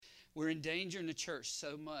We're in danger in the church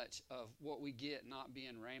so much of what we get not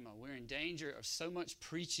being rhema. We're in danger of so much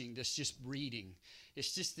preaching that's just reading.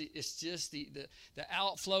 It's just the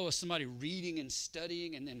outflow of somebody reading and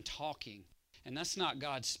studying and then talking. And that's not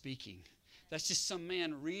God speaking. That's just some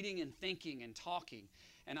man reading and thinking and talking.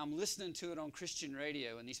 And I'm listening to it on Christian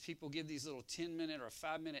radio, and these people give these little 10-minute or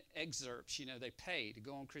 5-minute excerpts. They pay to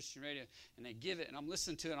go on Christian radio, and they give it, and I'm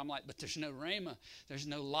listening to it, and I'm like, but there's no rhema. There's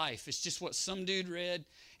no life. It's just what some dude read,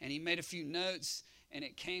 and he made a few notes, and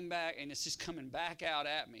it came back, and it's just coming back out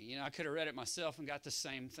at me. I could have read it myself and got the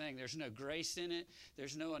same thing. There's no grace in it.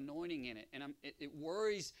 There's no anointing in it. And it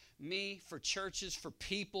worries me for churches, for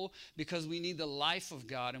people, because we need the life of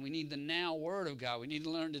God, and we need the now word of God. We need to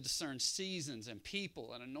learn to discern seasons and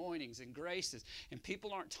people and anointings and graces. And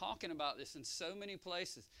people aren't talking about this in so many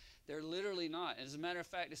places. They're literally not. As a matter of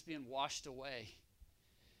fact, it's being washed away.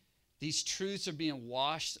 These truths are being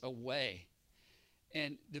washed away.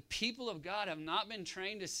 And the people of God have not been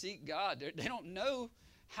trained to seek God. They don't know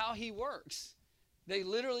how He works. They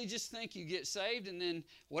literally just think you get saved and then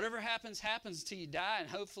whatever happens, happens until you die. And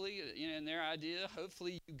hopefully, in their idea,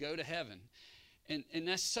 hopefully you go to heaven. And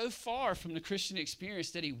that's so far from the Christian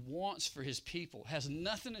experience that He wants for His people. It has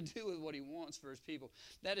nothing to do with what He wants for His people.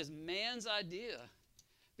 That is man's idea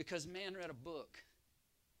because man read a book.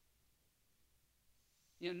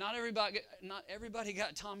 Not everybody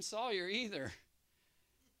got Tom Sawyer either.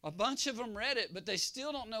 A bunch of them read it, but they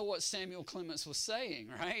still don't know what Samuel Clemens was saying,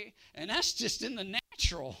 right? And that's just in the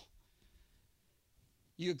natural.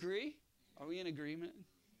 You agree? Are we in agreement?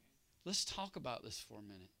 Let's talk about this for a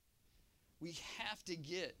minute. We have to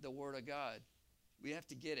get the Word of God. We have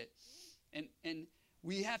to get it. And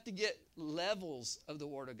we have to get levels of the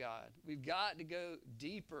Word of God. We've got to go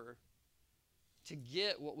deeper to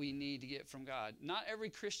get what we need to get from God. Not every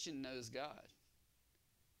Christian knows God.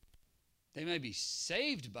 They may be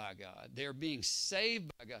saved by God. They're being saved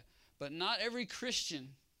by God. But not every Christian,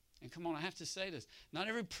 and come on, I have to say this, not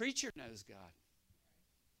every preacher knows God.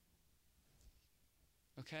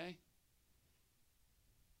 Okay?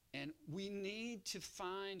 And we need to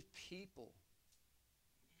find people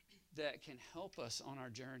that can help us on our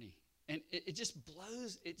journey. And it just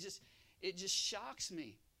blows, it just shocks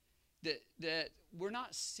me that we're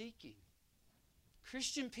not seeking.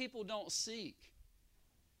 Christian people don't seek.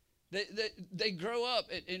 They grow up,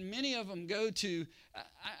 and many of them go to,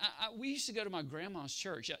 we used to go to my grandma's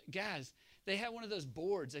church. Guys, they had one of those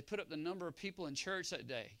boards. They put up the number of people in church that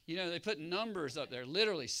day. They put numbers up there,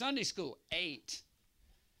 literally. Sunday school, 8.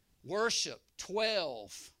 Worship,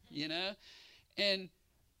 12, And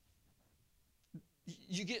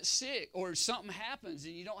you get sick or something happens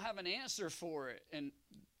and you don't have an answer for it. And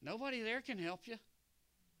nobody there can help you.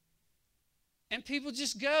 And people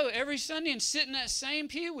just go every Sunday and sit in that same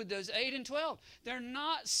pew with those 8 and 12. They're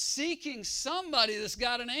not seeking somebody that's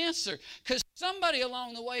got an answer because somebody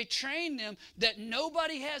along the way trained them that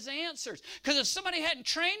nobody has answers. Because if somebody hadn't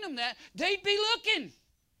trained them that, they'd be looking.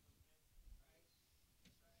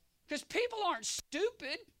 Because people aren't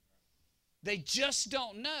stupid. They just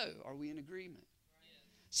don't know. Are we in agreement?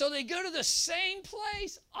 So they go to the same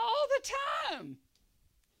place all the time.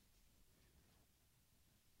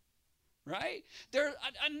 Right?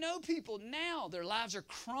 I know people now, their lives are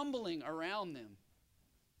crumbling around them.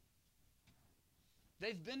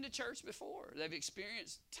 They've been to church before. They've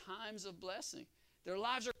experienced times of blessing. Their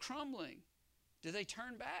lives are crumbling. Do they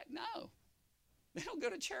turn back? No. They don't go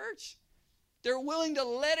to church. They're willing to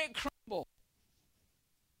let it crumble.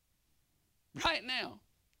 Right now.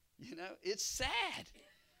 It's sad.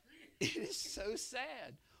 It is so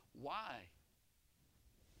sad. Why?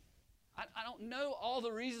 I don't know all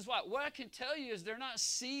the reasons why. What I can tell you is they're not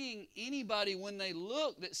seeing anybody when they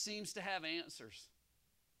look that seems to have answers.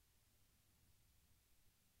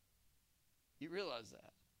 You realize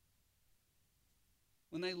that?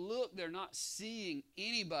 When they look, they're not seeing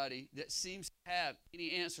anybody that seems to have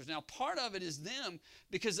any answers. Now, part of it is them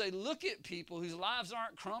because they look at people whose lives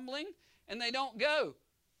aren't crumbling and they don't go,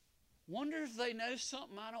 wonder if they know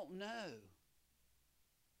something I don't know.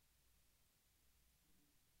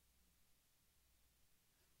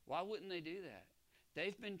 Why wouldn't they do that?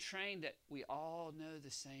 They've been trained that we all know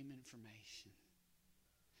the same information.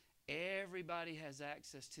 Everybody has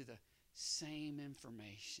access to the same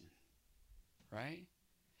information. Right?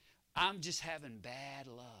 I'm just having bad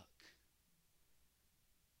luck.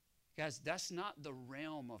 Guys, that's not the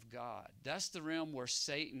realm of God. That's the realm where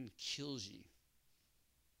Satan kills you.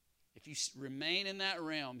 If you remain in that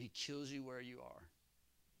realm, he kills you where you are.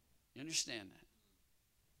 You understand that?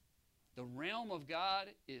 The realm of God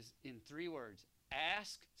is in 3 words.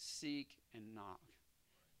 Ask, seek, and knock.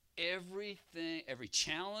 Everything, every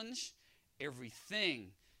challenge,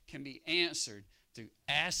 everything can be answered through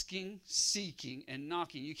asking, seeking, and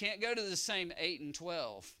knocking. You can't go to the same 8 and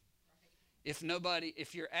 12. If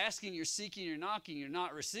you're asking, you're seeking, you're knocking, you're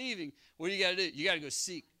not receiving, what do you got to do? You got to go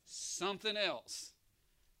seek something else,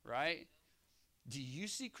 right? Do you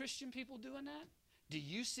see Christian people doing that? Do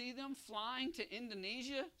you see them flying to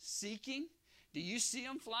Indonesia seeking? Do you see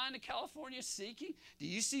them flying to California seeking? Do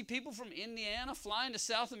you see people from Indiana flying to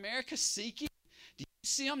South America seeking? Do you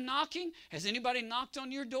see them knocking? Has anybody knocked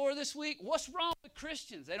on your door this week? What's wrong with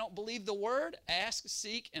Christians? They don't believe the word, ask,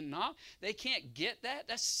 seek, and knock. They can't get that.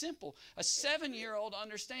 That's simple. A 7-year-old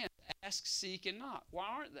understands ask, seek, and knock. Why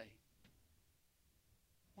aren't they?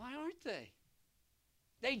 Why aren't they?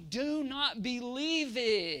 They do not believe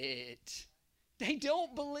it. They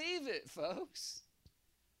don't believe it, folks.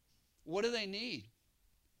 What do they need?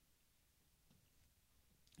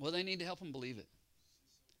 Well, they need to help them believe it.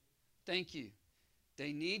 Thank you.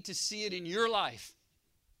 They need to see it in your life.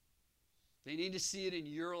 They need to see it in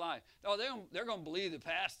your life. Oh, they're going to believe the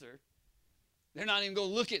pastor. They're not even going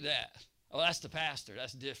to look at that. Oh, that's the pastor.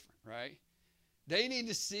 That's different, right? They need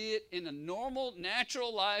to see it in the normal,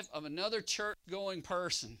 natural life of another church-going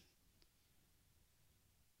person.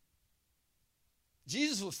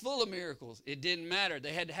 Jesus was full of miracles. It didn't matter.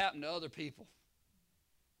 They had to happen to other people.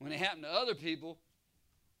 When they happened to other people,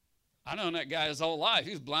 I known that guy his whole life.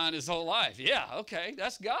 He was blind his whole life. Yeah, okay,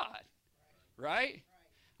 that's God, right?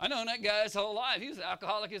 I known that guy his whole life. He was an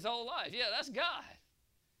alcoholic his whole life. Yeah, that's God.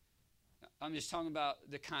 I'm just talking about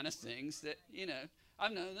the kind of things that,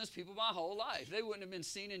 I've known those people my whole life. They wouldn't have been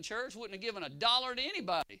seen in church, wouldn't have given $1 to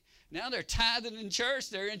anybody. Now they're tithing in church.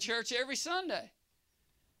 They're in church every Sunday.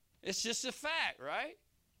 It's just a fact, right?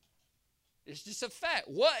 It's just a fact.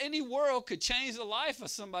 What in the world could change the life of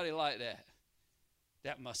somebody like that?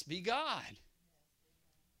 That must be God.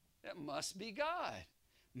 That must be God.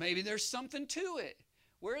 Maybe there's something to it.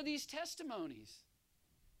 Where are these testimonies?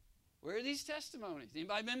 Where are these testimonies?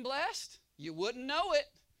 Anybody been blessed? You wouldn't know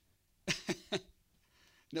it.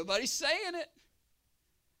 Nobody's saying it.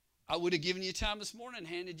 I would have given you time this morning and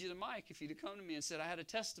handed you the mic if you'd have come to me and said, I had a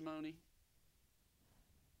testimony.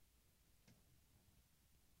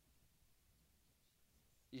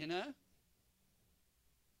 You know?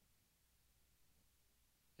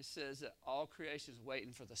 It says that all creation is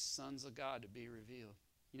waiting for the sons of God to be revealed.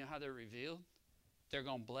 You know how they're revealed? They're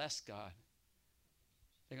going to bless God.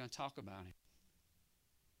 They're going to talk about Him.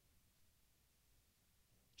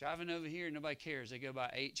 Driving over here, nobody cares. They go by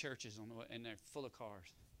 8 churches on the way, and they're full of cars.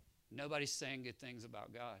 Nobody's saying good things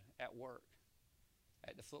about God at work,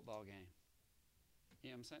 at the football game. You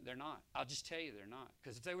know what I'm saying? They're not. I'll just tell you they're not.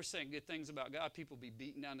 Because if they were saying good things about God, people would be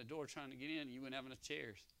beating down the door trying to get in, and you wouldn't have enough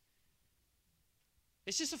chairs.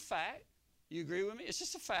 It's just a fact. You agree with me? It's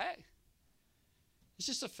just a fact. It's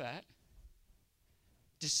just a fact.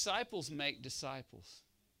 Disciples make disciples.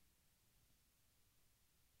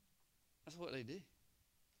 That's what they do.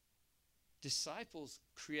 Disciples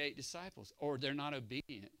create disciples, or they're not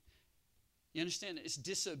obedient. You understand that it's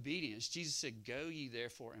disobedience. Jesus said, go ye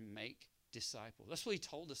therefore and make disciples. That's what He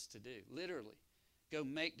told us to do, literally. Go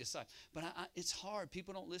make disciples. But it's hard.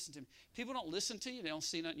 People don't listen to me. People don't listen to you. They don't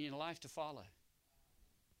see nothing in your life to follow.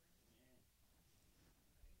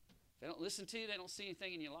 They don't listen to you. They don't see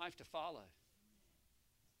anything in your life to follow.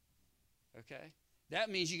 Okay? That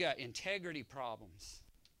means you got integrity problems.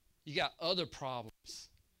 You got other problems.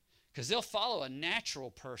 Because they'll follow a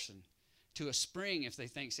natural person to a spring if they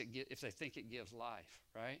think it gives life,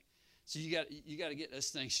 right? So you got to get those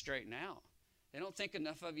things straightened out. They don't think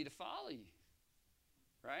enough of you to follow you,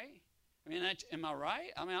 right? I mean, am I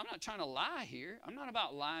right? I mean, I'm not trying to lie here. I'm not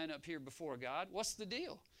about lying up here before God. What's the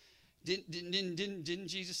deal? Didn't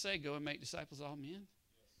Jesus say, go and make disciples of all men? Yes.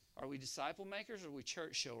 Are we disciple makers or are we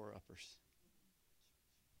church shower-uppers?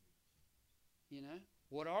 You know,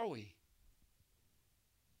 what are we?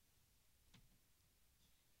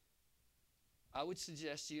 I would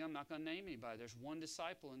suggest to you, I'm not going to name anybody. There's one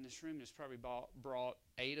disciple in this room that's probably brought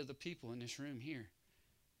 8 of the people in this room here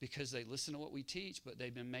because they listen to what we teach, but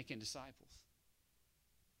they've been making disciples.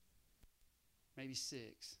 Maybe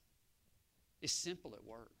 6. It's simple, it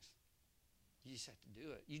works. You just have to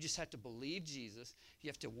do it. You just have to believe Jesus. You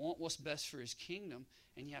have to want what's best for His kingdom,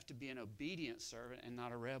 and you have to be an obedient servant and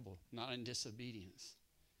not a rebel, not in disobedience.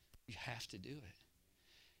 You have to do it.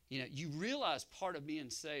 You know, you realize part of being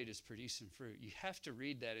saved is producing fruit. You have to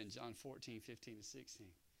read that in John 14, 15, and 16.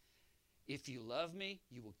 If you love me,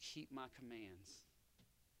 you will keep my commands.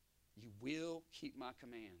 You will keep my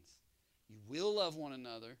commands. You will love one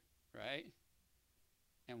another, right?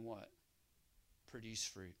 And what? Produce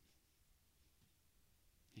fruit.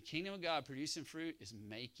 The kingdom of God producing fruit is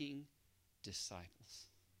making disciples.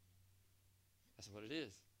 That's what it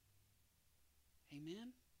is.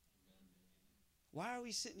 Amen? Why are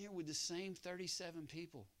we sitting here with the same 37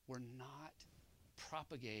 people? We're not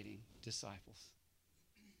propagating disciples.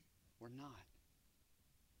 We're not.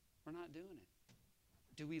 We're not doing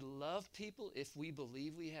it. Do we love people if we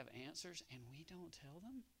believe we have answers and we don't tell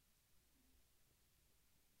them?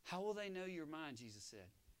 How will they know your mind, Jesus said?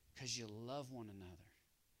 Because you love one another.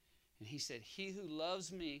 And he said, he who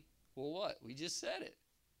loves me, well, what? We just said it.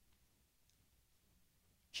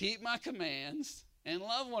 Keep my commands and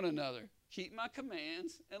love one another. Keep my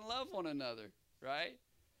commands and love one another, right?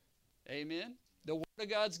 Amen? The Word of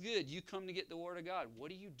God's good. You come to get the Word of God. What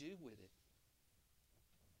do you do with it?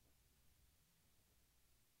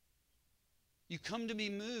 You come to be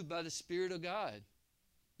moved by the Spirit of God.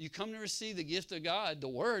 You come to receive the gift of God, the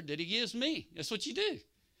Word that He gives me. That's what you do.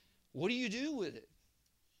 What do you do with it?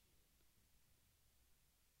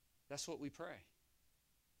 That's what we pray.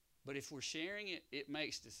 But if we're sharing it, it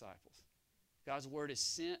makes disciples. God's Word is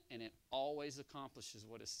sent, and it always accomplishes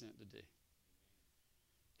what it's sent to do.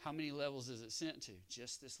 How many levels is it sent to?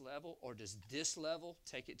 Just this level? Or does this level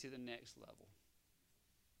take it to the next level?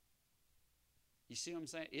 You see what I'm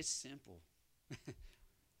saying? It's simple.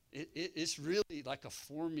 It's really like a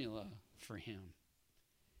formula for Him.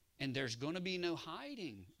 And there's going to be no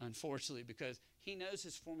hiding, unfortunately, because He knows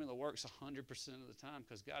His formula works 100% of the time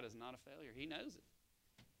because God is not a failure. He knows it.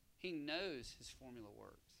 He knows His formula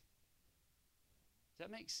works. Does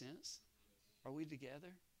that make sense? Are we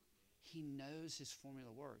together? He knows His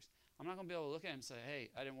formula works. I'm not going to be able to look at Him and say, hey,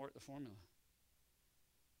 I didn't work the formula.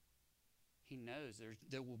 He knows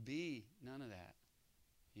there will be none of that.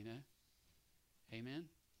 You know? Amen?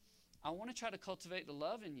 I want to try to cultivate the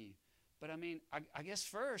love in you. But I mean, I guess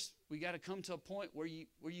first, we got to come to a point where you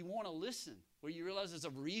want to listen, where you realize there's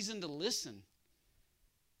a reason to listen.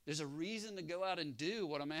 There's a reason to go out and do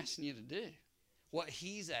what I'm asking you to do, what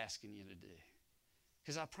He's asking you to do.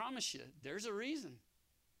 Because I promise you, there's a reason.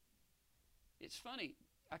 It's funny.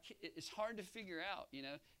 It's hard to figure out, you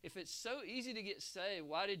know. If it's so easy to get saved,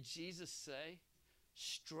 why did Jesus say,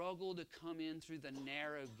 struggle to come in through the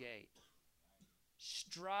narrow gate?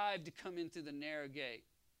 Strive to come in through the narrow gate.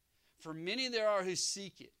 For many there are who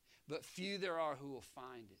seek it, but few there are who will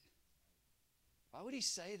find it. Why would He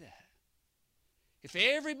say that? If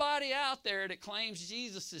everybody out there that claims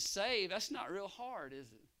Jesus is saved, that's not real hard,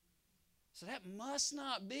 is it? So that must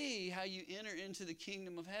not be how you enter into the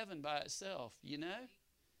kingdom of heaven by itself, you know?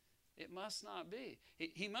 It must not be.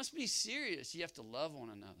 He must be serious. You have to love one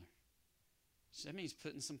another. So that means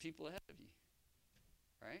putting some people ahead of you,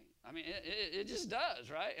 right? I mean, it just does,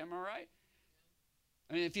 right? Am I right?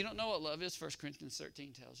 I mean, if you don't know what love is, 1 Corinthians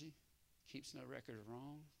 13 tells you. Keeps no record of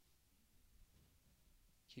wrong.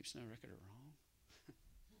 Keeps no record of wrong.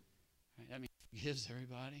 Right? That means forgives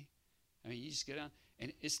everybody. I mean, you just go down,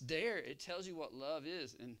 and it's there. It tells you what love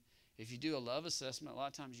is. And if you do a love assessment, a lot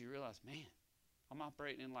of times you realize, man, I'm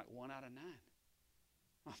operating in like 1 out of 9.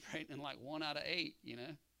 I'm operating in like 1 out of 8, you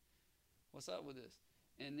know. What's up with this?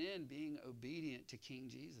 And then being obedient to King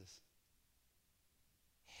Jesus.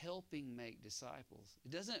 Helping make disciples.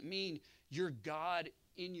 It doesn't mean you're God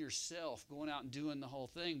in yourself going out and doing the whole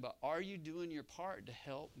thing, but are you doing your part to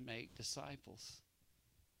help make disciples?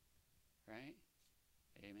 Right?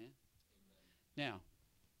 Amen. Now,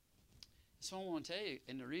 that's what I want to tell you.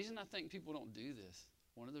 And the reason I think people don't do this,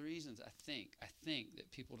 one of the reasons I think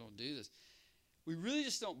that people don't do this, we really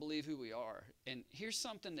just don't believe who we are. And here's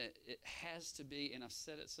something that it has to be, and I've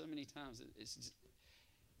said it so many times, it's just,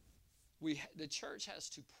 the church has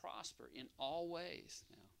to prosper in all ways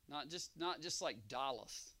now. Not just like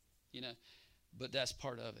Dallas, you know, but that's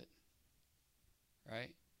part of it.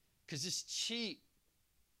 Right? Because it's cheap.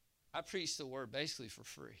 I preach the word basically for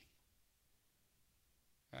free.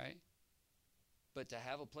 Right? But to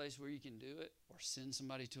have a place where you can do it or send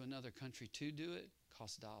somebody to another country to do it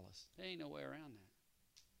costs dollars. There ain't no way around that.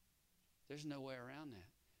 There's no way around that.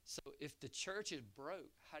 So if the church is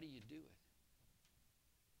broke, how do you do it?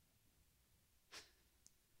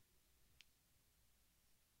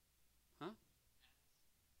 Huh?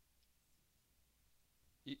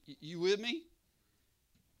 You with me?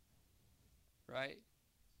 Right?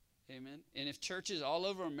 Amen. And if churches all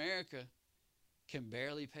over America can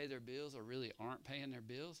barely pay their bills or really aren't paying their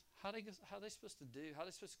bills, how are they supposed to do? How are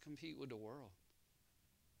they supposed to compete with the world?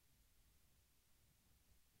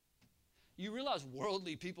 You realize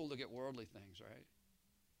worldly people look at worldly things, right?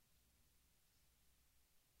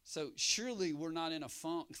 So surely we're not in a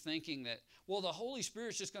funk thinking that, well, the Holy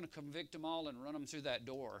Spirit's just going to convict them all and run them through that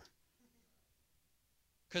door.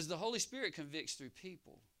 Because the Holy Spirit convicts through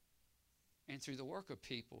people. and through the work of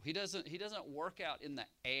people. He doesn't work out in the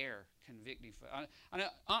air convicting.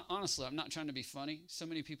 Honestly, I'm not trying to be funny. So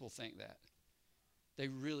many people think that. They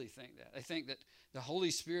really think that. They think that the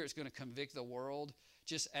Holy Spirit's going to convict the world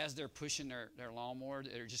just as they're pushing their lawnmower.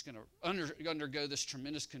 They're just going to undergo this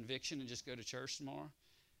tremendous conviction and just go to church tomorrow.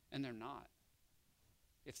 And they're not.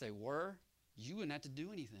 If they were, you wouldn't have to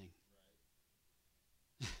do anything.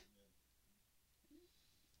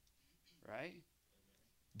 Right?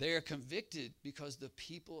 They are convicted because the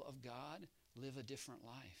people of God live a different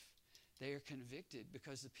life. They are convicted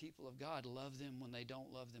because the people of God love them when they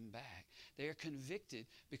don't love them back. They are convicted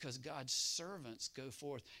because God's servants go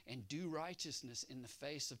forth and do righteousness in the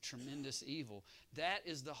face of tremendous evil. That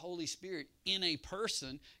is the Holy Spirit in a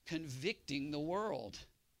person convicting the world.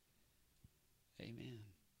 Amen.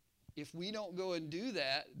 If we don't go and do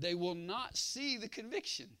that, they will not see the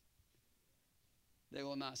conviction. They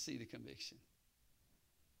will not see the conviction.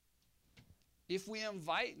 If we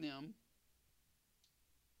invite them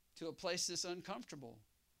to a place that's uncomfortable,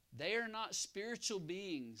 they are not spiritual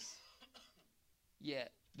beings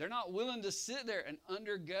yet. They're not willing to sit there and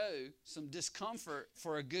undergo some discomfort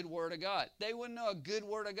for a good word of God. They wouldn't know a good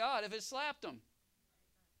word of God if it slapped them.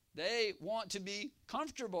 They want to be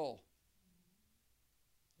comfortable.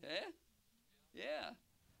 Yeah? Yeah.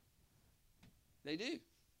 They do.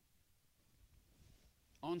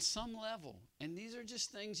 On some level. And these are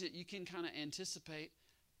just things that you can kind of anticipate,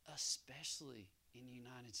 especially in the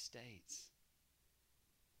United States.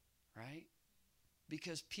 Right?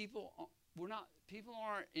 Because they're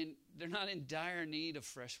not in dire need of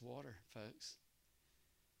fresh water, folks.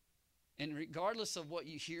 And regardless of what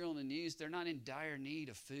you hear on the news, they're not in dire need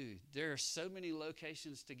of food. There are so many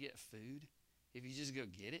locations to get food if you just go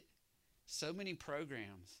get it. So many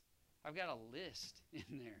programs. I've got a list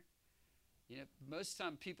in there. You know, most of the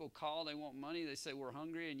time people call, they want money, they say we're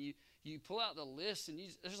hungry, and you pull out the list, and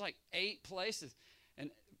there's like 8 places,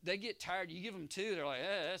 and they get tired. You give them 2, they're like,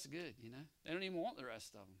 "Yeah, that's good," you know. They don't even want the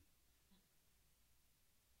rest of them.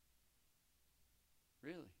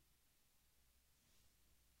 Really.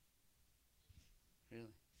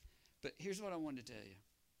 Really. But here's what I wanted to tell you.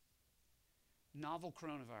 Novel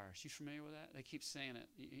coronavirus. You familiar with that? They keep saying it.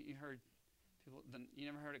 You heard people, you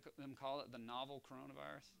never heard them call it the novel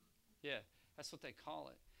coronavirus? Yeah, that's what they call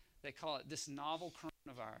it. They call it this novel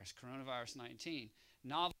coronavirus 19.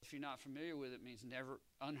 Novel, if you're not familiar with it, means never,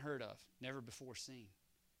 unheard of, never before seen.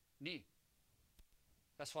 New.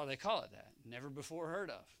 That's why they call it that. Never before heard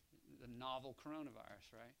of. The novel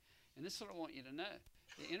coronavirus, right? And this is what I want you to know.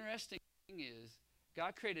 The interesting thing is,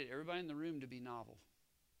 God created everybody in the room to be novel.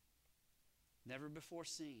 Never before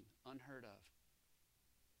seen, unheard of.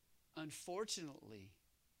 Unfortunately,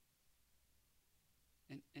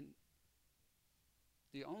 and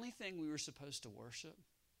the only thing we were supposed to worship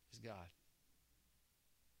is God.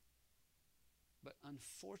 But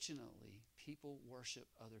unfortunately, people worship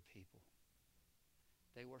other people.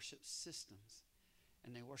 They worship systems,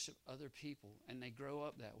 and they worship other people, and they grow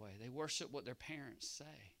up that way. They worship what their parents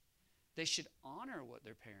say. They should honor what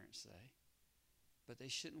their parents say, but they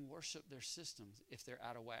shouldn't worship their systems if they're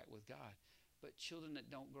out of whack with God. But children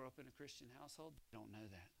that don't grow up in a Christian household don't know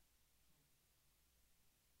that.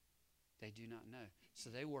 They do not know. So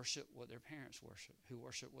they worship what their parents worship, who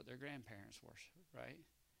worship what their grandparents worship, right?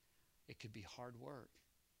 It could be hard work.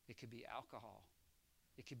 It could be alcohol.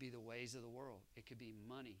 It could be the ways of the world. It could be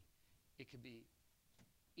money. It could be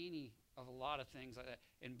any of a lot of things like that.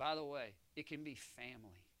 And by the way, it can be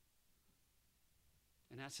family.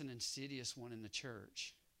 And that's an insidious one in the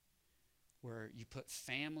church, where you put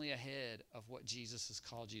family ahead of what Jesus has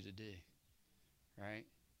called you to do, right?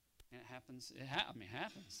 And it happens. It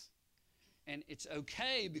happens. And it's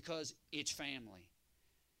okay because it's family.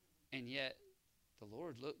 And yet, the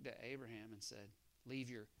Lord looked at Abraham and said, "Leave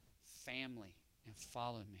your family and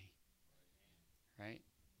follow me," right?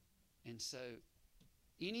 And so,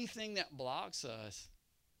 anything that blocks us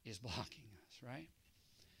is blocking us, right?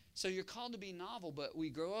 So you're called to be novel, but we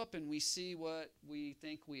grow up and we see what we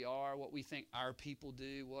think we are, what we think our people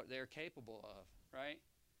do, what they're capable of, right?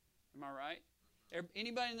 Am I right?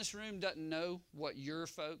 Anybody in this room doesn't know what your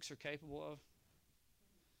folks are capable of?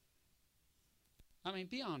 I mean,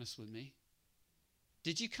 be honest with me.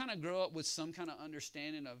 Did you kind of grow up with some kind of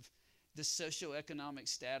understanding of the socioeconomic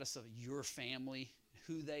status of your family,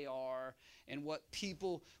 who they are, and what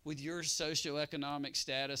people with your socioeconomic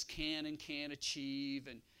status can and can't achieve,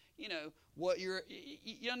 and you know, what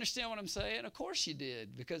you understand what I'm saying? Of course you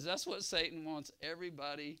did, because that's what Satan wants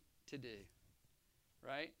everybody to do,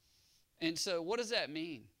 right? And so what does that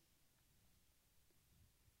mean?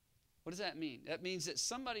 What does that mean? That means that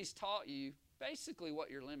somebody's taught you basically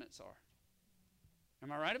what your limits are.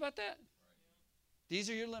 Am I right about that? These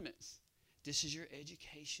are your limits. This is your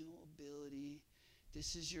educational ability.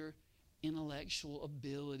 This is your intellectual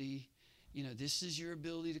ability. This is your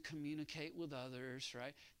ability to communicate with others,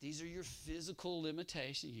 right? These are your physical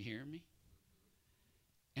limitations. You hear me?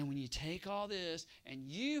 And when you take all this, and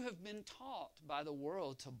you have been taught by the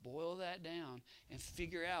world to boil that down and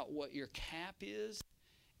figure out what your cap is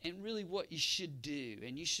and really what you should do,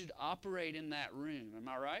 and you should operate in that room. Am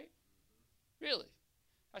I right? Really?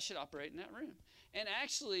 I should operate in that room. And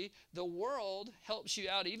actually, the world helps you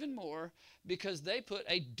out even more because they put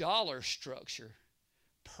a dollar structure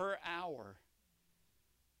per hour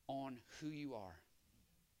on who you are.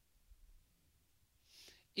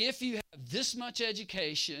 If you have this much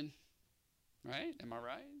education, right? Am I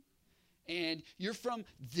right? And you're from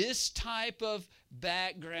this type of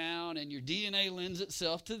background and your DNA lends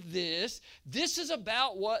itself to this, this is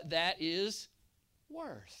about what that is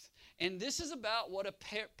worth. And this is about what a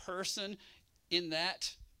person in that,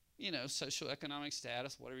 socioeconomic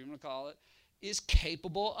status, whatever you want to call it, is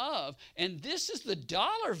capable of. And this is the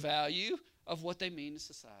dollar value of what they mean to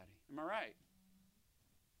society. Am I right?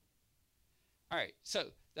 All right, so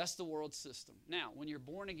that's the world system. Now, when you're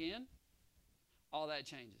born again, all that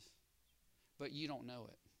changes. But you don't know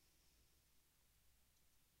it.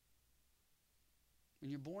 When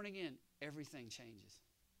you're born again, everything changes.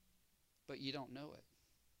 But you don't know it.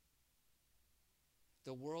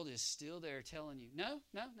 The world is still there telling you, no,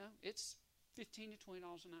 it's $15 to $20 an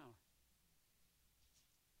hour.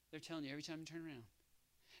 They're telling you every time you turn around.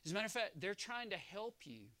 As a matter of fact, they're trying to help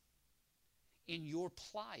you in your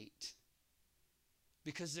plight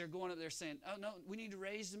because they're going up there saying, oh, no, we need to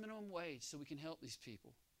raise the minimum wage so we can help these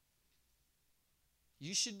people.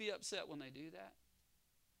 You should be upset when they do that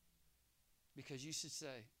because you should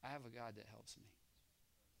say, I have a God that helps me.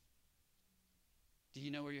 Do you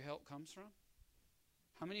know where your help comes from?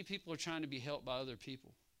 How many people are trying to be helped by other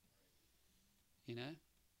people?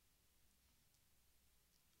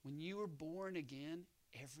 When you were born again,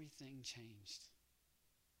 everything changed.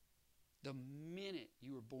 The minute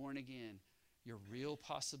you were born again, your real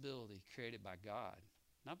possibility created by God,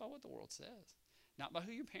 not by what the world says, not by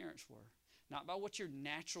who your parents were, not by what your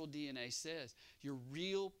natural DNA says. Your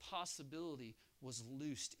real possibility was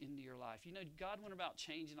loosed into your life. God went about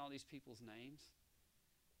changing all these people's names.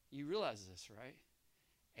 You realize this, right?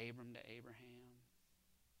 Abram to Abraham.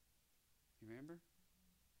 You remember?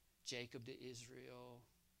 Jacob to Israel.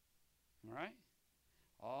 All right?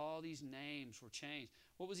 All these names were changed.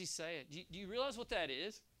 What was he saying? Do you realize what that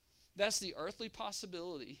is? That's the earthly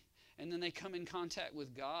possibility. And then they come in contact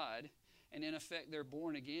with God. And in effect, they're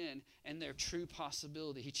born again. And their true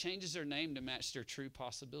possibility. He changes their name to match their true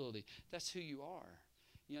possibility. That's who you are.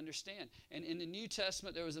 You understand? And in the New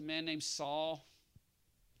Testament, there was a man named Saul.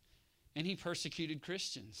 And he persecuted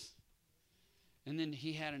Christians. And then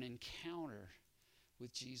he had an encounter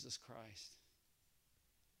with Jesus Christ.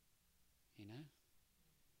 And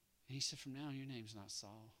he said, from now on, your name's not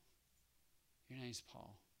Saul. Your name's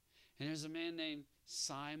Paul. And there's a man named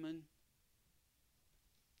Simon.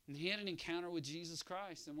 And he had an encounter with Jesus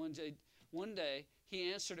Christ. And one day,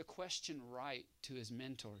 he answered a question right to his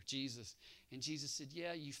mentor, Jesus. And Jesus said,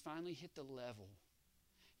 yeah, you finally hit the level.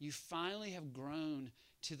 You finally have grown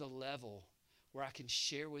to the level where I can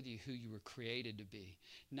share with you who you were created to be,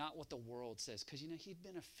 not what the world says. Because, he'd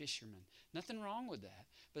been a fisherman. Nothing wrong with that.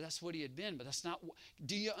 But that's what he had been. But that's not what,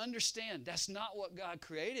 do you understand? That's not what God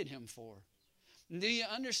created him for. And do you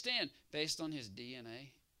understand? Based on his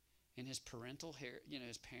DNA and his parental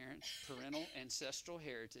parental ancestral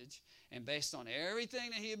heritage, and based on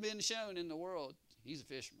everything that he had been shown in the world, he's a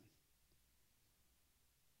fisherman.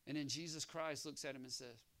 And then Jesus Christ looks at him and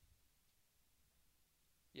says,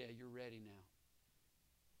 yeah, you're ready now.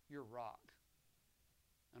 You're rock.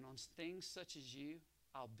 And on things such as you,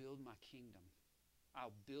 I'll build my kingdom.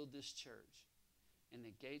 I'll build this church. And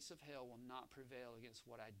the gates of hell will not prevail against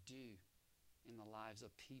what I do in the lives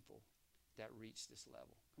of people that reach this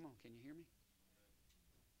level. Come on, can you hear me?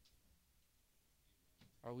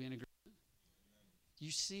 Are we in agreement?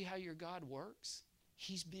 You see how your God works?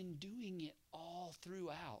 He's been doing it all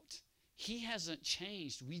throughout. He hasn't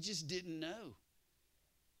changed. We just didn't know.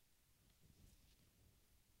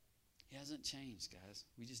 He hasn't changed, guys.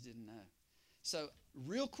 We just didn't know. So,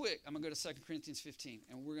 real quick, I'm going to go to 2 Corinthians 15,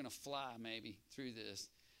 and we're going to fly maybe through this.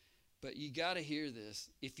 But you got to hear this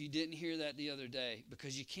if you didn't hear that the other day,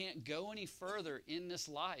 because you can't go any further in this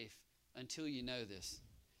life until you know this.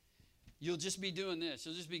 You'll just be doing this.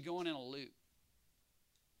 You'll just be going in a loop.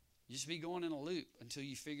 You just be going in a loop until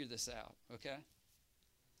you figure this out, okay?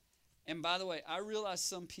 And by the way, I realize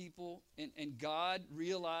some people, and God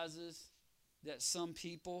realizes that some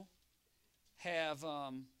people have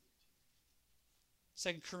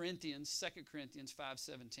 2 Corinthians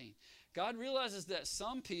 5:17. God realizes that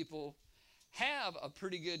some people have a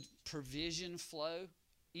pretty good provision flow,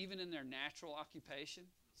 even in their natural occupation.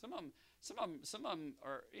 Some of them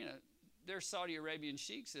are, they're Saudi Arabian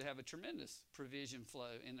sheiks that have a tremendous provision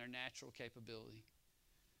flow in their natural capability.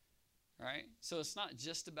 All right? So it's not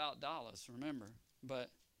just about dollars, remember.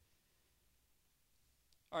 But,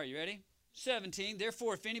 all right, you ready? 17,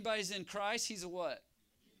 therefore, if anybody's in Christ, he's a what?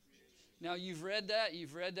 Now, you've read that, and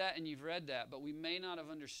you've read that, but we may not have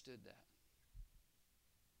understood that.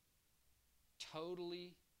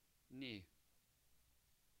 Totally new.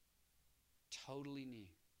 Totally new.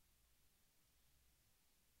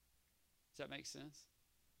 Does that make sense?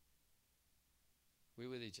 We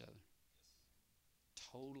with each other.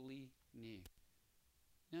 Totally new.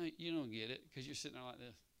 No, you don't get it because you're sitting there like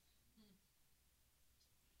this.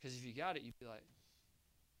 Because if you got it, you'd be like,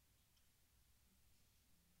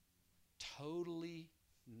 totally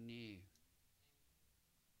new.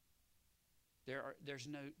 There's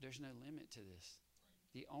no limit to this.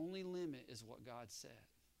 The only limit is what God said.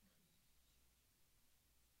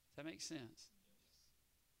 Does that make sense?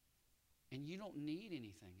 And you don't need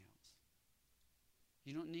anything else.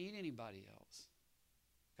 You don't need anybody else.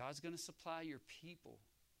 God's going to supply your people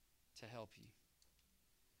to help you.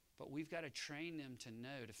 But we've got to train them to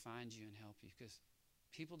know to find you and help you, because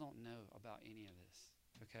people don't know about any of this,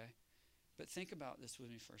 okay? But think about this with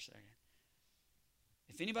me for a second.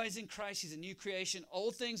 If anybody's in Christ, he's a new creation.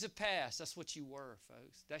 Old things have passed. That's what you were,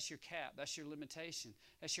 folks. That's your cap. That's your limitation.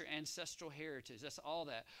 That's your ancestral heritage. That's all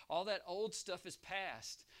that. All that old stuff is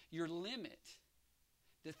past. Your limit,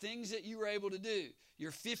 the things that you were able to do,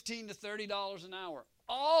 your $15 to $30 an hour,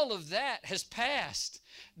 all of that has passed.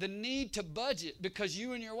 The need to budget because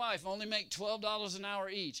you and your wife only make $12 an hour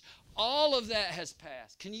each. All of that has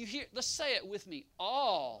passed. Can you hear? Let's say it with me.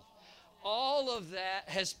 All of that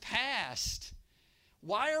has passed.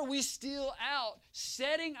 Why are we still out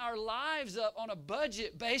setting our lives up on a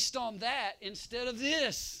budget based on that instead of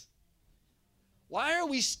this? Why are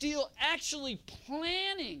we still actually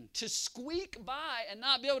planning to squeak by and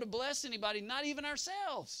not be able to bless anybody, not even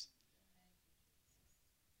ourselves?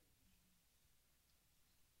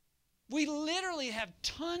 We literally have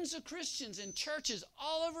tons of Christians in churches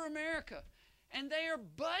all over America, and they are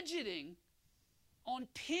budgeting on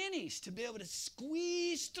pennies to be able to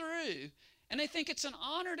squeeze through, and they think it's an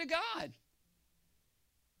honor to God.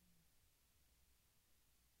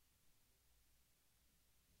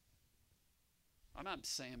 I'm not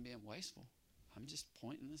saying being wasteful. I'm just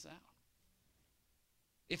pointing this out.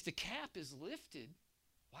 If the cap is lifted,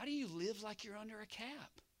 why do you live like you're under a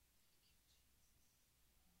cap?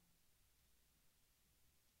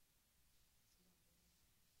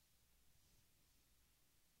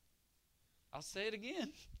 I'll say it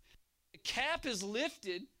again. The cap is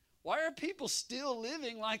lifted. Why are people still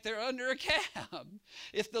living like they're under a cap?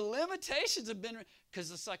 If the limitations have been,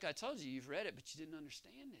 because it's like I told you, you've read it, but you didn't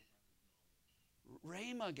understand it.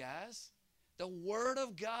 Rhema, guys. The Word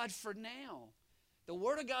of God for now. The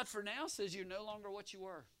Word of God for now says you're no longer what you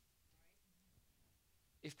were.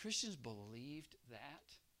 If Christians believed that,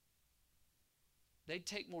 they'd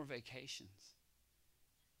take more vacations.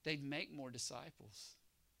 They'd make more disciples.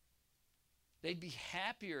 They'd be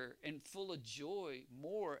happier and full of joy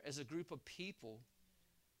more as a group of people.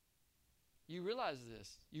 You realize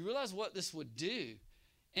this. You realize what this would do.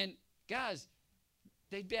 And guys,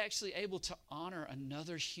 they'd be actually able to honor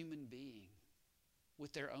another human being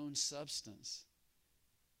with their own substance.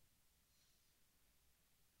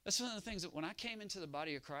 That's one of the things that when I came into the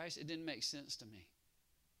body of Christ, it didn't make sense to me.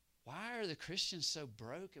 Why are the Christians so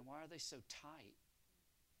broke and why are they so tight?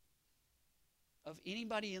 Of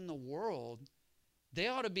anybody in the world, they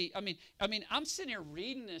ought to be, I mean, I'm sitting here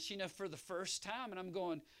reading this, for the first time, and I'm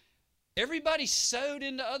going, everybody sowed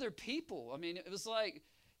into other people. I mean, it was like,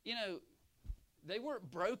 they weren't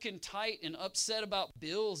broken, tight, and upset about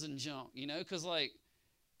bills and junk, because,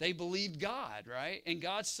 they believed God, right? And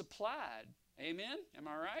God supplied. Amen? Am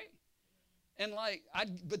I right? And,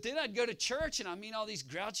 but then I'd go to church, and I mean all these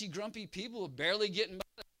grouchy, grumpy people barely getting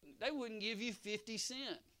by. They wouldn't give you 50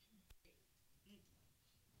 cents.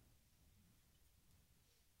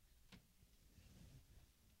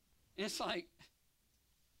 And it's like,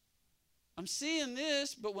 I'm seeing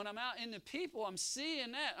this, but when I'm out in the people, I'm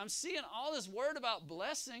seeing that. I'm seeing all this word about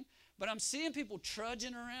blessing, but I'm seeing people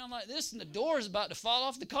trudging around like this, and the door is about to fall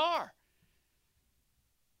off the car,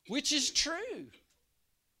 which is true.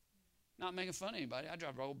 Not making fun of anybody. I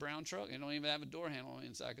drive an old brown truck and don't even have a door handle on the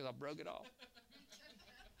inside because I broke it off.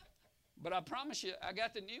 But I promise you, I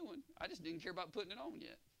got the new one. I just didn't care about putting it on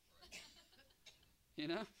yet. You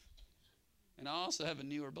know? And I also have a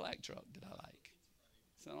newer black truck that I like.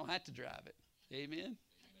 So I don't have to drive it. Amen?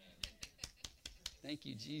 Thank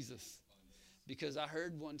you, Jesus. Because I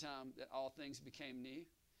heard one time that all things became new,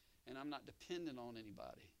 and I'm not dependent on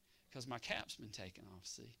anybody because my cap's been taken off,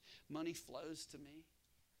 see. Money flows to me.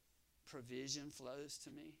 Provision flows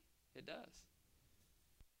to me. It does.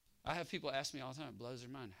 I have people ask me all the time, it blows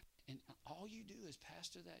their mind. And all you do is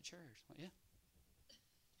pastor that church. Like, yeah.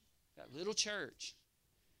 That little church.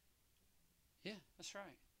 Yeah, that's right.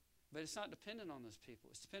 But it's not dependent on those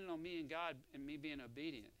people. It's dependent on me and God and me being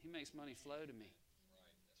obedient. He makes money flow to me.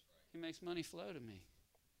 He makes money flow to me.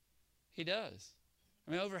 He does.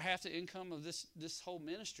 I mean, over half the income of this whole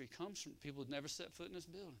ministry comes from people who've never set foot in this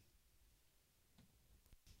building.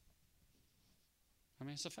 I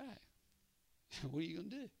mean, it's a fact. What are you going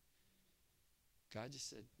to do? God just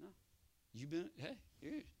said, no.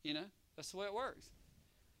 You know, that's the way it works.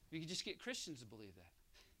 You can just get Christians to believe that.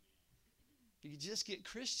 You can just get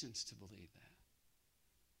Christians to believe that.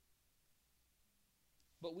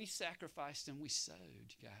 But we sacrificed and we sowed,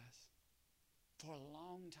 you guys. For a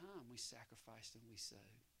long time, we sacrificed and we sowed.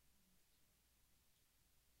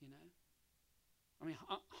 You know? I mean,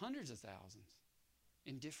 hundreds of thousands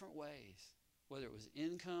in different ways. Whether it was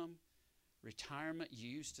income, retirement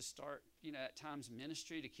used to start, you know, at times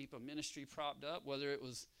ministry to keep a ministry propped up. Whether it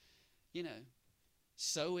was, you know,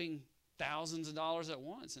 sowing thousands of dollars at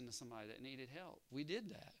once into somebody that needed help. We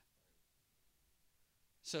did that.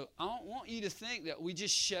 So I don't want you to think that we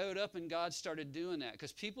just showed up and God started doing that.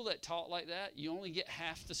 Because people that talk like that, you only get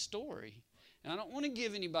half the story. And I don't want to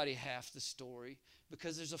give anybody half the story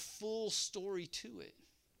because there's a full story to it.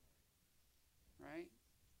 Right?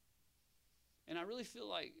 And I really feel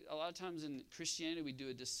like a lot of times in Christianity we do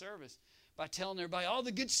a disservice by telling everybody all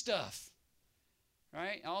the good stuff.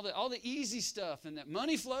 Right? All the easy stuff, and that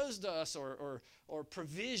money flows to us, or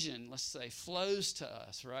provision, let's say, flows to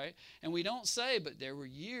us, right? And we don't say, but there were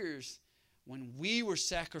years when we were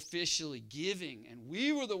sacrificially giving, and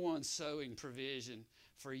we were the ones sowing provision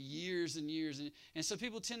for years and years. And so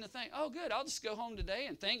people tend to think, oh, good, I'll just go home today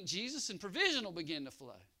and thank Jesus, and provision will begin to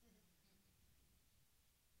flow.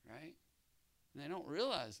 Right? And they don't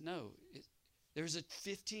realize, no, there's a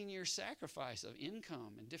 15-year sacrifice of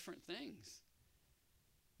income and different things.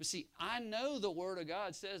 But see, I know the Word of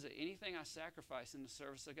God says that anything I sacrifice in the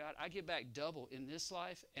service of God, I get back double in this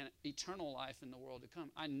life and eternal life in the world to come.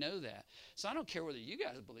 I know that. So I don't care whether you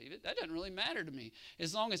guys believe it. That doesn't really matter to me.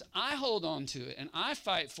 As long as I hold on to it and I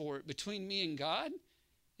fight for it between me and God,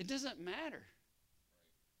 it doesn't matter.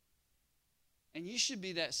 And you should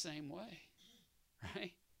be that same way,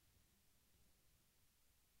 right?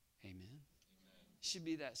 Amen. You should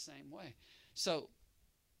be that same way. So,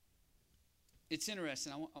 it's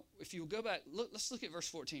interesting. If you go back, let's look at verse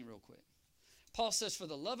 14 real quick. Paul says, for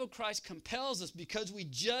the love of Christ compels us because we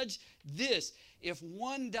judge this. If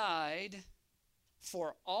one died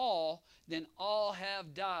for all, then all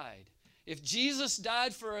have died. If Jesus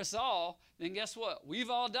died for us all, then guess what? We've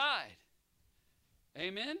all died.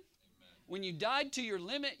 Amen? When you died to your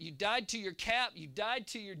limit, you died to your cap, you died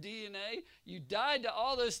to your DNA, you died to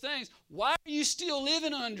all those things. Why are you still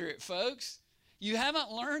living under it, folks? You haven't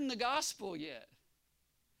learned the gospel yet.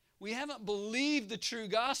 We haven't believed the true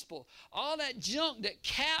gospel. All that junk that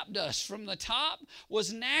capped us from the top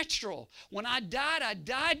was natural. When I died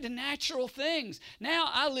to natural things. Now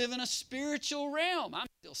I live in a spiritual realm. I'm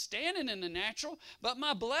still standing in the natural, but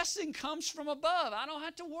my blessing comes from above. I don't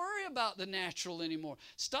have to worry about the natural anymore.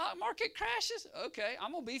 Stock market crashes? Okay,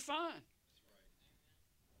 I'm going to be fine.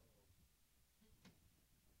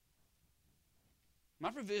 My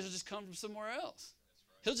provision will just come from somewhere else.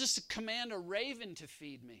 He'll just command a raven to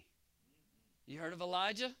feed me. You heard of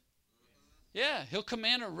Elijah? Yeah, he'll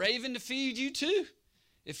command a raven to feed you too,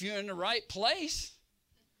 if you're in the right place.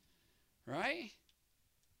 Right?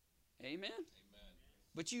 Amen?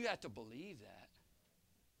 But you have to believe that.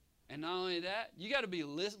 And not only that, you got to be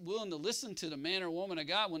willing to listen to the man or woman of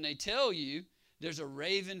God when they tell you there's a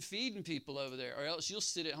raven feeding people over there, or else you'll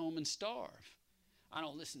sit at home and starve. I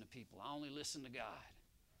don't listen to people. I only listen to God.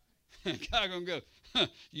 God going to go, huh,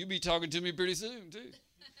 you be talking to me pretty soon, too.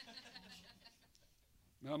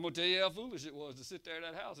 Now, I'm going to tell you how foolish it was to sit there at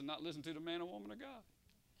that house and not listen to the man or woman of God.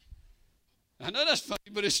 I know that's funny,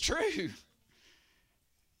 but it's true.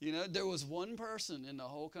 You know, there was one person in the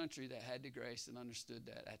whole country that had the grace and understood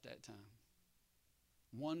that at that time.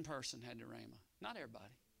 One person had the rhema. Not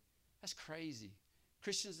everybody. That's crazy.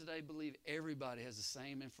 Christians today believe everybody has the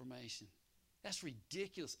same information. That's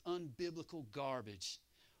ridiculous, unbiblical garbage.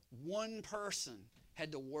 One person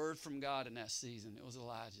had the word from God in that season. It was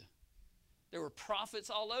Elijah. There were prophets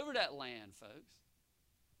all over that land, folks.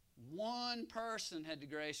 One person had the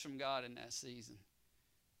grace from God in that season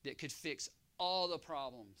that could fix all the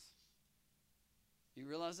problems. You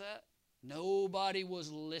realize that? Nobody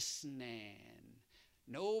was listening.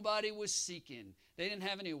 Nobody was seeking. They didn't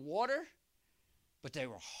have any water, but they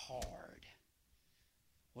were hard.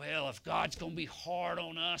 Well, if God's going to be hard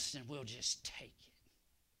on us, then we'll just take it.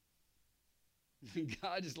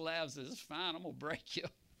 God just laughs and says, it's fine, I'm going to break you.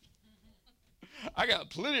 I got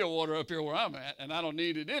plenty of water up here where I'm at, and I don't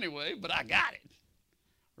need it anyway, but I got it.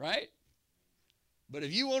 Right? But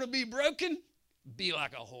if you want to be broken, be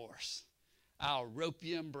like a horse. I'll rope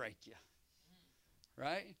you and break you.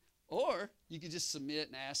 Right? Or you could just submit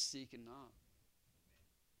and ask, seek, and knock.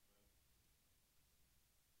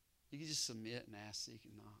 You can just submit and ask, seek,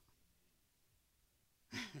 and knock.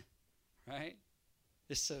 Right?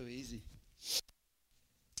 It's so easy.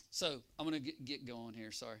 So I'm going to get going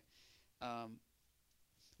here. Sorry.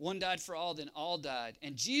 One died for all, then all died.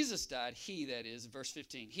 And Jesus died, he, that is, verse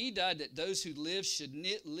 15. He died that those who live should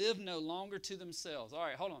live no longer to themselves. All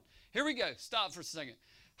right, hold on. Here we go. Stop for a second.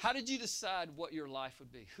 How did you decide what your life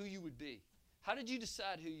would be, who you would be? How did you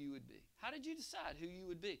decide who you would be? How did you decide who you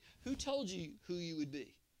would be? Who told you who you would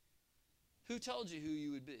be? Who told you who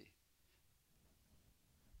you would be?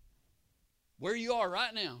 Where you are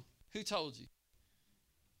right now, who told you?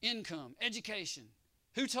 Income, education.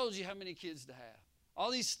 Who told you how many kids to have? All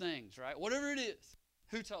these things, right? Whatever it is,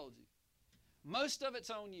 who told you? Most of it's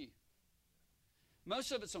on you.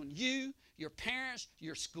 Most of it's on you, your parents,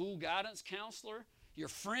 your school guidance counselor, your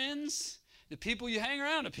friends, the people you hang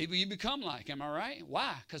around, the people you become like. Am I right?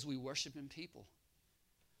 Why? Because we worship in people.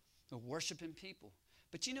 We're worshiping people.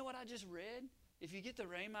 But you know what I just read? If you get the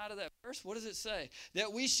rhema out of that verse, what does it say?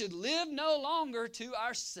 That we should live no longer to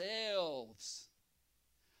ourselves.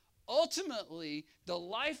 Ultimately, the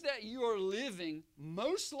life that you are living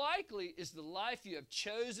most likely is the life you have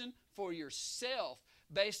chosen for yourself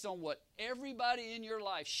based on what everybody in your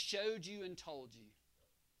life showed you and told you.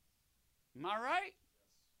 Am I right?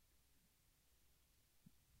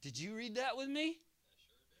 Did you read that with me?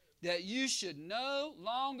 That you should no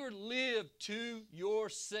longer live to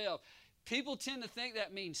yourself. People tend to think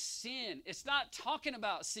that means sin. It's not talking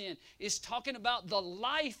about sin. It's talking about the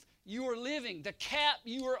life you are living, the cap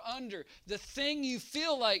you are under, the thing you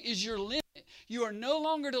feel like is your limit. You are no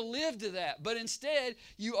longer to live to that, but instead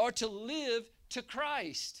you are to live to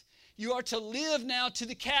Christ. You are to live now to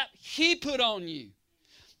the cap He put on you.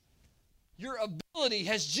 Your ability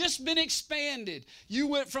has just been expanded. You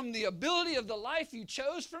went from the ability of the life you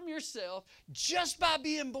chose from yourself just by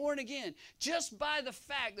being born again, just by the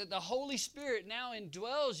fact that the Holy Spirit now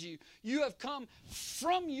indwells you. You have come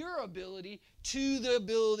from your ability to the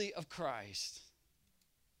ability of Christ.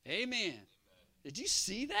 Amen. Did you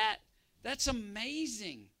see that? That's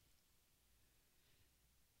amazing.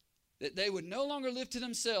 That they would no longer live to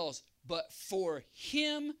themselves, but for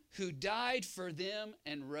Him who died for them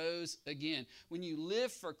and rose again. When you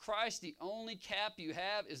live for Christ, the only cap you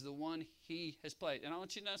have is the one He has placed. And I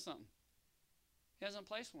want you to know something. He hasn't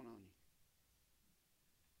placed one on you.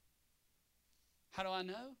 How do I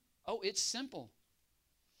know? Oh, it's simple.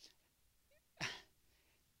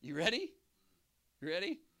 You ready? You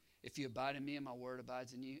ready? If you abide in me and my word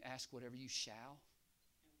abides in you, ask whatever you shall,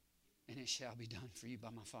 and it shall be done for you by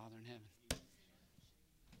my Father in heaven.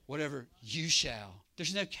 Whatever you shall.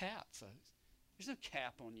 There's no cap, folks. There's no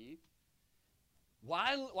cap on you.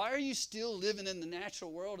 Why are you still living in the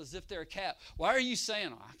natural world as if they're a cap? Why are you saying,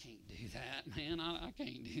 oh, I can't do that, man. I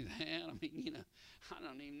can't do that. I mean, I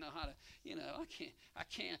don't even know how to,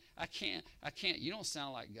 I can't. You don't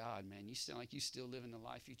sound like God, man. You sound like you still living the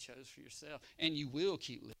life you chose for yourself. And you will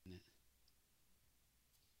keep living it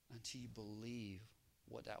until you believe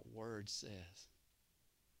what that word says.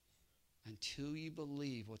 Until you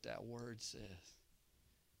believe what that word says.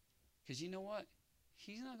 Because you know what?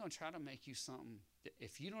 He's not going to try to make you something that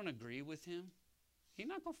if you don't agree with him, he's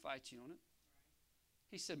not going to fight you on it.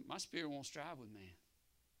 He said, my spirit won't strive with man.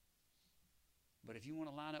 But if you want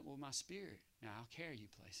to line up with my spirit, now I'll carry you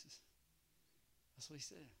places. That's what he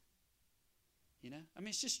said. You know? I mean,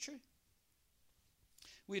 it's just true.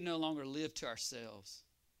 We no longer live to ourselves,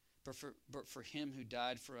 but for him who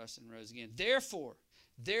died for us and rose again. Therefore,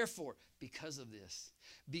 because of this,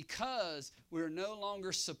 because we're no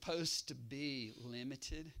longer supposed to be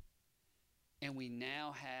limited, and we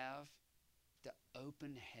now have the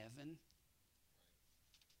open heaven,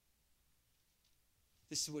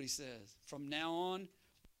 this is what he says. From now on,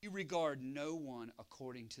 we regard no one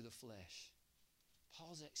according to the flesh.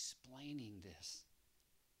 Paul's explaining this.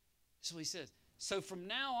 This is what he says. So from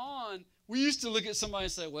now on, we used to look at somebody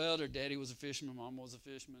and say, well, their daddy was a fisherman, mom was a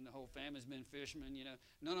fisherman, the whole family's been fishermen,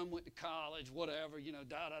 none of them went to college, whatever,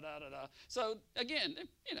 da-da-da-da-da. So again,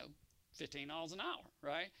 $15 an hour,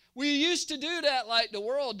 right? We used to do that like the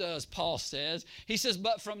world does, Paul says. He says,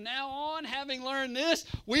 but from now on, having learned this,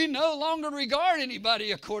 we no longer regard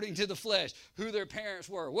anybody according to the flesh, who their parents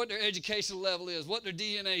were, what their educational level is, what their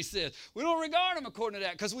DNA says. We don't regard them according to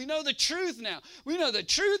that because we know the truth now. We know the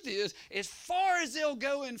truth is as far as they'll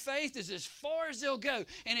go in faith is as far as they'll go.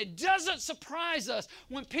 And it doesn't surprise us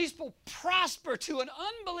when people prosper to an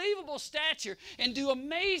unbelievable stature and do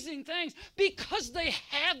amazing things because they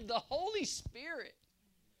have the Holy Spirit.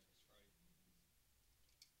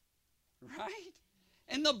 Right?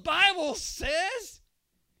 And the Bible says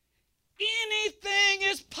anything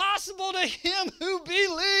is possible to him who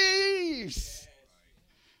believes.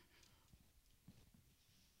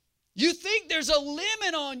 You think there's a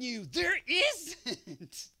limit on you. There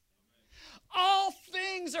isn't. All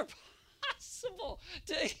things are possible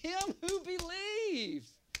to him who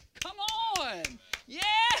believes. Come on.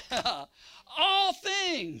 Yeah. All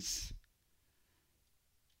things.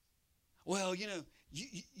 Well,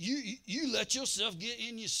 you let yourself get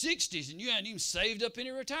in your 60s and you hadn't even saved up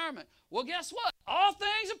any retirement. Well, guess what? All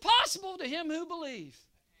things are possible to him who believes.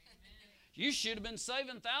 You should have been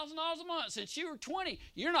saving $1,000 a month since you were 20.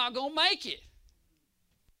 You're not going to make it.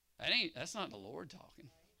 That's not the Lord talking.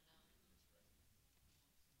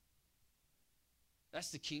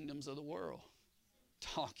 That's the kingdoms of the world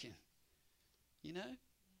talking.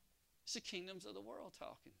 It's the kingdoms of the world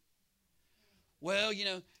talking. Well,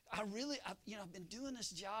 I've been doing this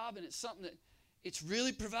job and it's something that it's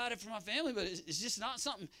really provided for my family, but it's just not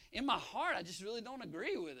something in my heart. I just really don't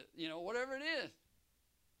agree with it. Whatever it is.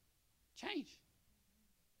 Change.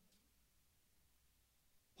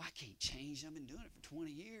 Well, I can't change. I've been doing it for 20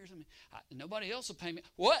 years. Nobody else will pay me.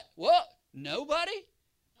 What? Nobody?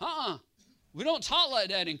 We don't talk like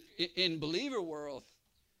that in believer world.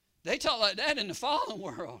 They talk like that in the fallen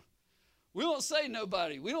world. We don't say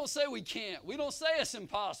nobody. We don't say we can't. We don't say it's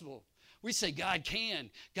impossible. We say God can.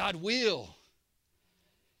 God will.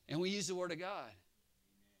 And we use the word of God.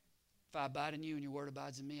 If I abide in you and your word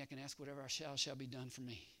abides in me, I can ask whatever I shall be done for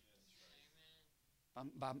me.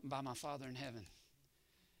 By my Father in heaven.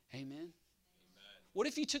 Amen? What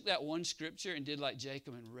if you took that one scripture and did like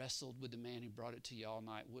Jacob and wrestled with the man who brought it to you all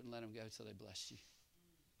night, wouldn't let him go till they blessed you?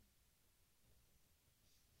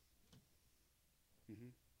 Mm-hmm.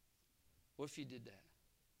 What if you did that?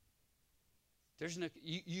 There's no.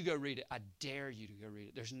 You go read it. I dare you to go read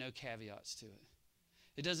it. There's no caveats to it.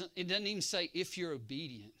 It doesn't even say if you're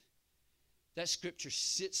obedient. That scripture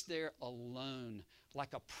sits there alone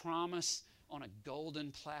like a promise on a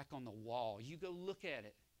golden plaque on the wall. You go look at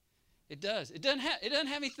it. It does. It doesn't have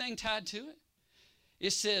anything tied to it.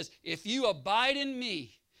 It says, if you abide in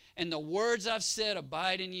me and the words I've said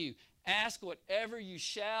abide in you, ask whatever you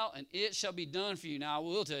shall and it shall be done for you. Now, I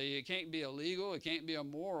will tell you, it can't be illegal. It can't be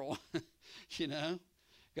immoral.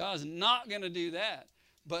 God's not going to do that.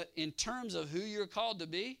 But in terms of who you're called to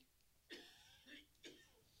be,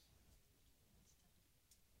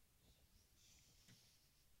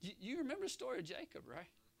 you remember the story of Jacob, right?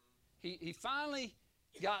 He finally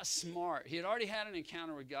got smart. He had already had an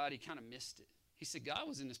encounter with God. He kind of missed it. He said, God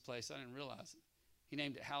was in this place. I didn't realize it. He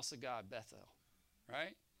named it House of God, Bethel,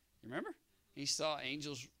 right? You remember? He saw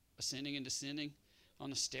angels ascending and descending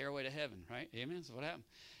on the stairway to heaven, right? Amen? So what happened?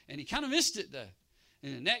 And he kind of missed it, though.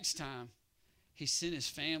 And the next time, he sent his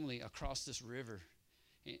family across this river.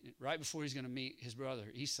 And right before he's going to meet his brother,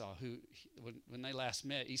 Esau, who, when they last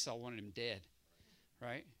met, Esau wanted him dead,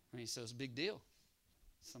 right? So it's a big deal.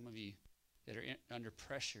 Some of you that are under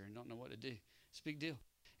pressure and don't know what to do, it's a big deal.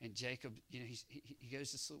 And Jacob, he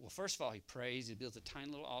goes to sleep. Well, first of all, he prays. He builds a tiny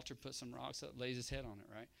little altar, puts some rocks up, lays his head on it,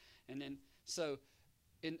 right? And then, so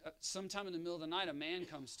sometime in the middle of the night, a man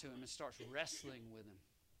comes to him and starts wrestling with him.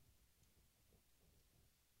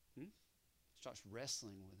 Starts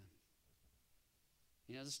wrestling with him.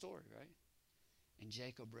 You know the story, right? And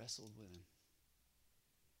Jacob wrestled with him.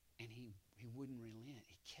 And he wouldn't relent.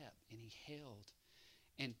 He kept and he held.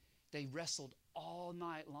 And they wrestled all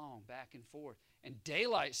night long, back and forth. And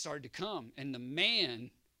daylight started to come. And the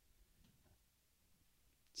man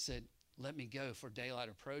said, let me go for daylight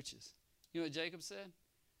approaches. You know what Jacob said?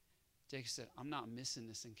 Jacob said, I'm not missing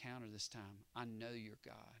this encounter this time. I know you're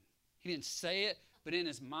God. He didn't say it, but in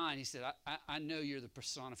his mind, he said, I know you're the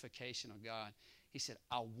personification of God. He said,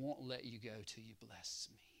 I won't let you go till you bless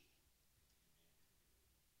me.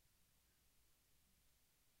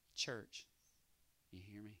 Church, you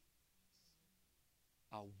hear me?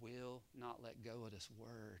 I will not let go of this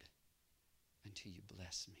word until you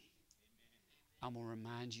bless me. I'm going to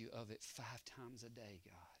remind you of it 5 times a day,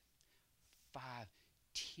 God. 5,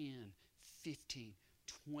 10, 15,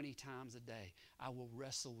 20 times a day. I will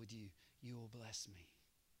wrestle with you. You will bless me.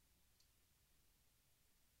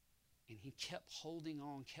 And he kept holding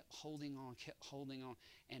on, kept holding on, kept holding on.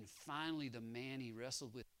 And finally, the man he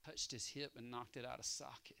wrestled with touched his hip and knocked it out of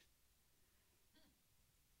socket.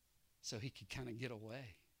 So he could kind of get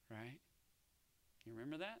away, right? You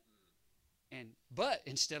remember that? But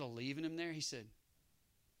instead of leaving him there, he said,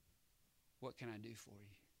 what can I do for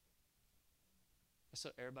you? That's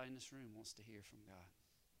what everybody in this room wants to hear from God.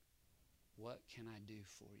 What can I do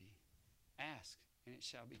for you? Ask, and it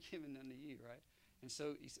shall be given unto you, right? And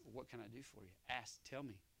so he said, what can I do for you? Ask, tell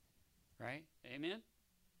me, right? Amen?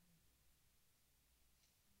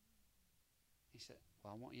 He said,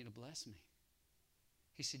 well, I want you to bless me.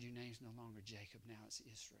 He said, your name's no longer Jacob, now it's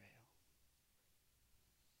Israel.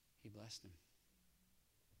 He blessed him.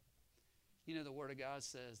 You know, the Word of God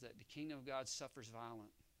says that the kingdom of God suffers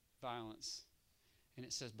violence. And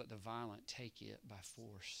it says, but the violent take it by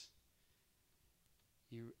force.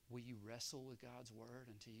 Will you wrestle with God's Word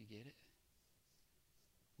until you get it?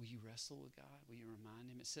 Will you wrestle with God? Will you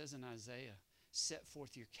remind Him? It says in Isaiah, set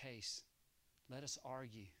forth your case. Let us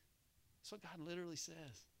argue. That's what God literally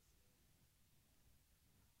says.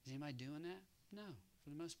 Is anybody doing that? No, for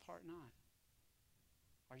the most part not.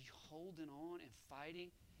 Are you holding on and fighting?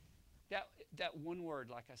 That one word,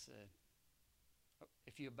 like I said,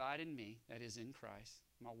 if you abide in me, that is in Christ,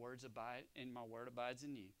 my words abide, and my word abides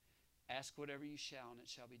in you. Ask whatever you shall, and it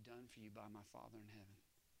shall be done for you by my Father in heaven.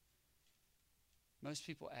 Most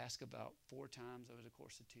people ask about 4 times over the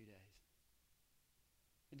course of 2 days.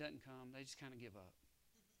 It doesn't come. They just kind of give up.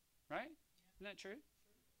 Right? Isn't that true?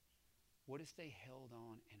 What if they held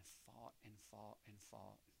on and fought and fought and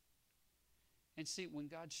fought? And see, when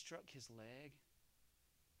God struck his leg,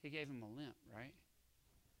 he gave him a limp, right?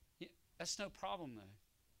 Yeah, that's no problem, though.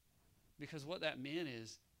 Because what that meant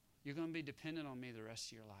is, you're going to be dependent on me the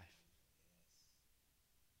rest of your life.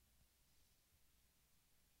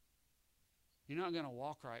 You're not going to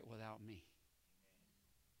walk right without me.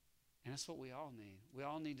 And that's what we all need. We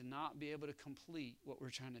all need to not be able to complete what we're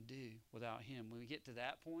trying to do without him. When we get to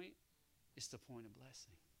that point, it's the point of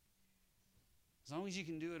blessing. As long as you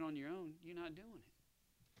can do it on your own, you're not doing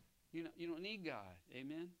it. You don't need God.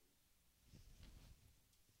 Amen?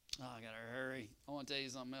 Oh, I got to hurry. I want to tell you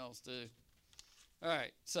something else, too. All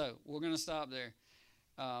right, so we're going to stop there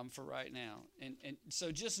for right now. And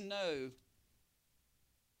so just know,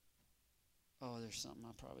 oh, there's something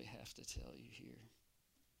I probably have to tell you here.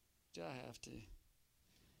 Do I have to?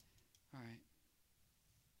 All right.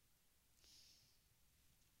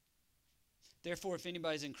 Therefore, if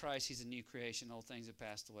anybody's in Christ, he's a new creation. Old things have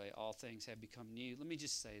passed away. All things have become new. Let me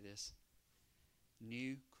just say this.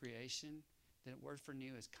 New creation. The word for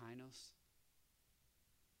new is kainos.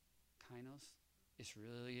 Kainos. It's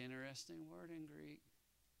really interesting word in Greek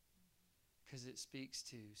because it speaks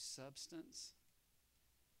to substance,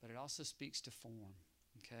 but it also speaks to form.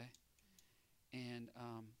 Okay? And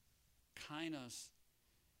kainos,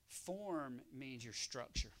 form means your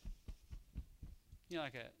structure. You know,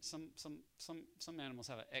 like some animals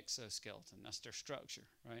have an exoskeleton. That's their structure,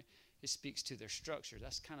 right? It speaks to their structure.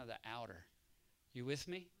 That's kind of the outer. You with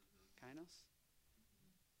me? Kainos?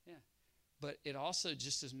 Yeah. But it also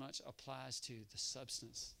just as much applies to the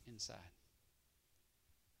substance inside.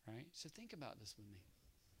 Right? So think about this with me.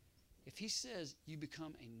 If he says you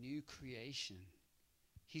become a new creation,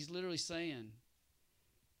 he's literally saying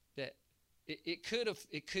that it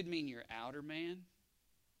could mean your outer man,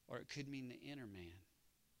 or it could mean the inner man.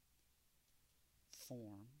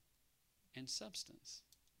 Form and substance.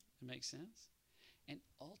 That makes sense? And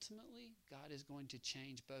ultimately, God is going to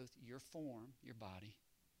change both your form, your body,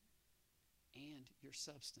 and your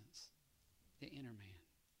substance, the inner man.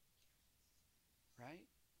 Right?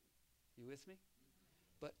 You with me?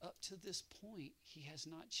 But up to this point, he has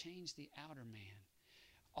not changed the outer man.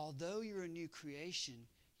 Although you're a new creation,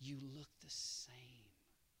 you look the same.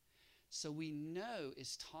 So we know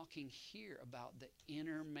it's talking here about the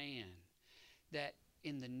inner man. That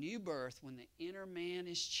in the new birth, when the inner man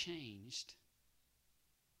is changed,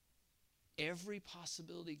 every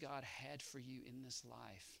possibility God had for you in this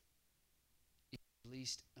life is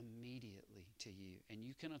released immediately to you. And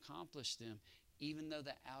you can accomplish them even though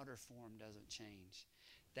the outer form doesn't change.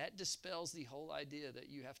 That dispels the whole idea that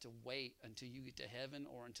you have to wait until you get to heaven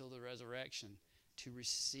or until the resurrection to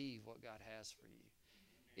receive what God has for you.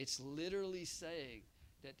 It's literally saying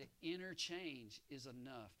that the inner change is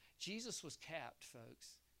enough. Jesus was capped,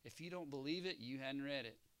 folks. If you don't believe it, you hadn't read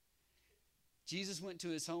it. Jesus went to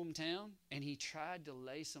his hometown, and he tried to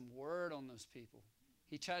lay some word on those people.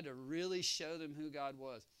 He tried to really show them who God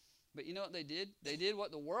was. But you know what they did? They did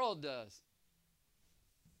what the world does.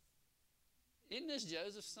 Isn't this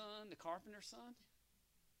Joseph's son, the carpenter's son?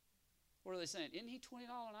 What are they saying? Isn't he $20 an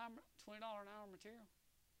hour material?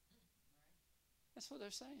 That's what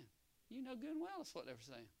they're saying. You know good and well that's what they were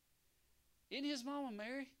saying. Isn't his mama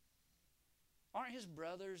Mary? Aren't his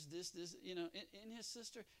brothers this, and his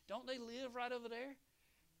sister? Don't they live right over there?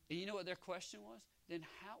 And you know what their question was? Then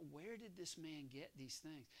where did this man get these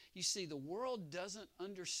things? You see, the world doesn't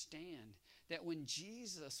understand that when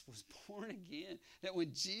Jesus was born again, that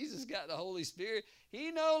when Jesus got the Holy Spirit,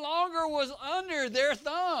 he no longer was under their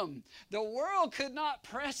thumb. The world could not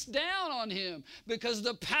press down on him because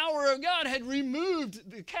the power of God had removed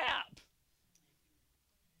the cap.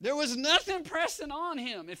 There was nothing pressing on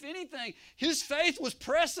him. If anything, his faith was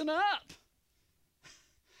pressing up.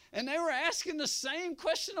 And they were asking the same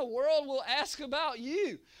question the world will ask about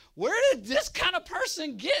you. Where did this kind of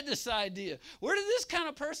person get this idea? Where did this kind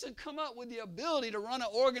of person come up with the ability to run an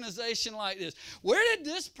organization like this? Where did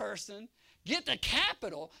this person get the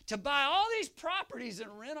capital to buy all these properties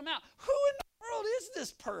and rent them out? Who in the world is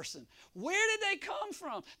this person? Where did they come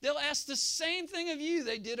from? They'll ask the same thing of you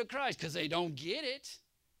they did of Christ because they don't get it.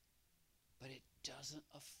 But it doesn't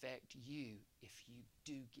affect you if you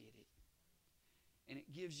do get it. And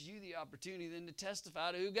it gives you the opportunity then to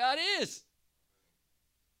testify to who God is.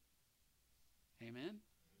 Amen?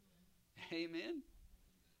 Amen?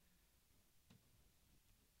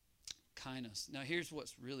 Kindness. Now here's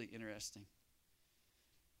what's really interesting.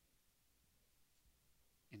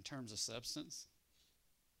 In terms of substance,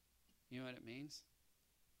 you know what it means?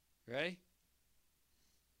 Ready?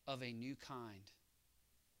 Of a new kind.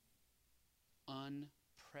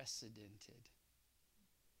 Unprecedented.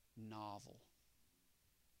 Novel.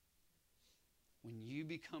 When you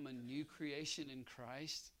become a new creation in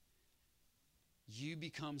Christ, you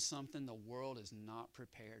become something the world is not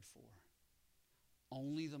prepared for.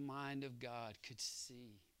 Only the mind of God could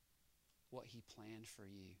see what he planned for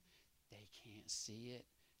you. They can't see it.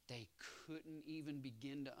 They couldn't even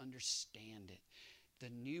begin to understand it. The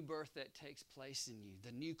new birth that takes place in you,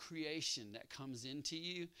 the new creation that comes into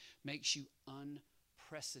you, makes you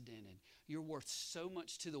unprecedented. You're worth so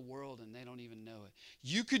much to the world and they don't even know it.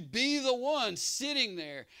 You could be the one sitting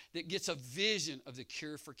there that gets a vision of the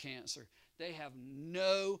cure for cancer. They have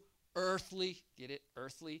no earthly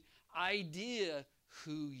idea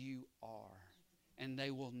who you are. And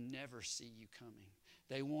they will never see you coming.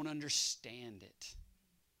 They won't understand it.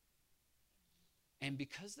 And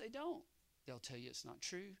because they don't, they'll tell you it's not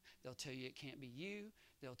true. They'll tell you it can't be you.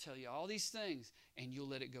 They'll tell you all these things, and you'll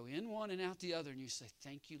let it go in one and out the other, and you say,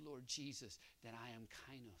 thank you, Lord Jesus, that I am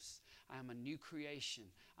kainos. I am a new creation.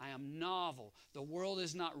 I am novel. The world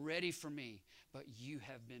is not ready for me, but you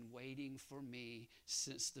have been waiting for me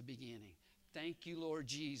since the beginning. Thank you, Lord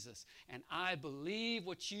Jesus. And I believe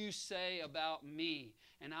what you say about me,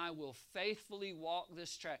 and I will faithfully walk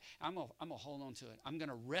this track. I'm going to hold on to it. I'm going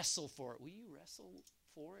to wrestle for it. Will you wrestle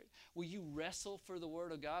for it? Will you wrestle for the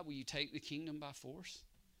Word of God? Will you take the kingdom by force?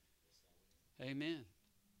 Amen.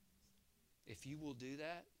 If you will do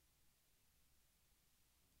that,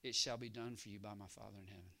 it shall be done for you by my Father in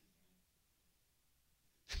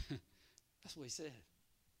heaven. That's what he said.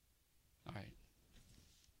 All right.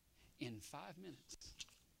 In 5 minutes.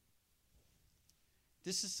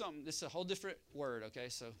 This is a whole different word, okay?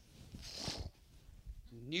 So,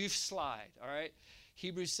 new slide, all right?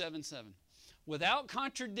 Hebrews 7:7. Without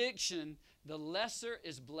contradiction, the lesser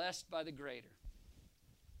is blessed by the greater.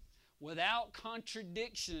 Without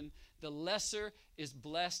contradiction, the lesser is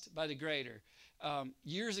blessed by the greater.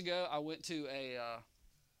 Years ago, I went to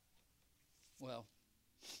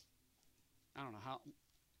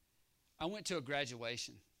I went to a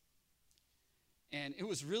graduation. And it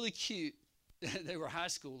was really cute. They were high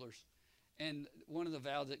schoolers. And one of the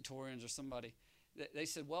valedictorians or somebody, they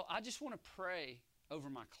said, well, I just want to pray over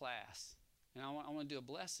my class. And I want to do a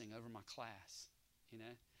blessing over my class, you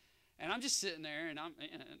know. And I'm just sitting there, and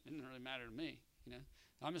it didn't really matter to me, you know.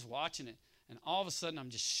 I'm just watching it. And all of a sudden, I'm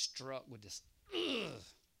just struck with this,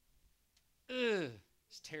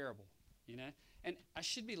 it's terrible, you know. And I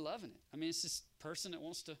should be loving it. I mean, it's this person that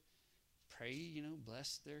wants to pray, you know,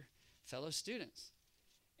 bless their fellow students.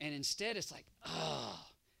 And instead, it's like,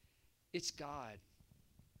 it's God.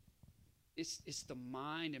 It's the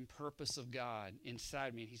mind and purpose of God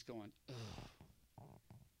inside me. And he's going,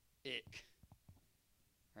 ick.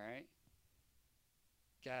 All right?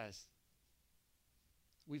 Guys,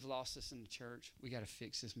 we've lost this in the church. We got to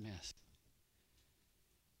fix this mess.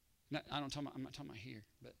 I'm not talking about here,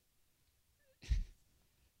 but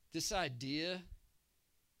this idea,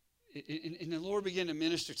 and the Lord began to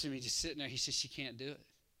minister to me just sitting there. He said, she can't do it.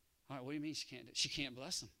 All right, what do you mean she can't do it? She can't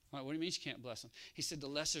bless them. All right, what do you mean she can't bless them? He said, the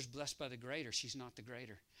lesser's blessed by the greater. She's not the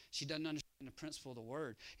greater. She doesn't understand the principle of the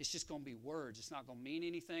word. It's just going to be words. It's not going to mean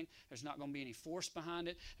anything. There's not going to be any force behind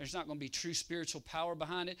it. There's not going to be true spiritual power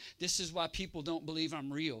behind it. This is why people don't believe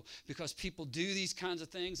I'm real, because people do these kinds of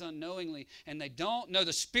things unknowingly, and they don't know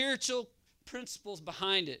the spiritual principles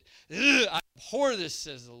behind it. Ugh, I abhor this,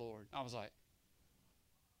 says the Lord. I was like,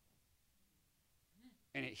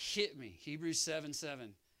 and it hit me. Hebrews 7:7.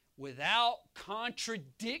 Without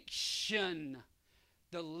contradiction,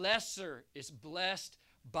 the lesser is blessed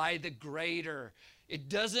by the greater. It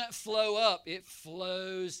doesn't flow up, it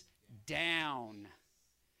flows down.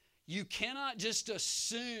 You cannot just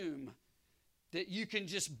assume that you can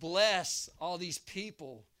just bless all these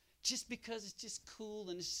people just because it's just cool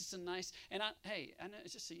and it's just a nice, and I know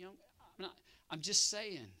it's just a young, I'm just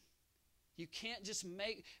saying, you can't just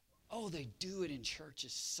make, oh, they do it in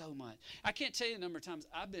churches so much. I can't tell you the number of times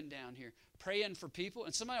I've been down here praying for people,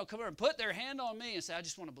 and somebody will come over and put their hand on me and say, I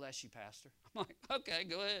just want to bless you, Pastor. I'm like, okay,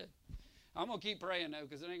 go ahead. I'm going to keep praying, though,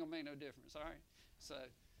 because it ain't going to make no difference, all right? So,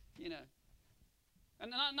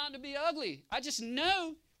 and not to be ugly. I just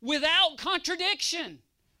know without contradiction,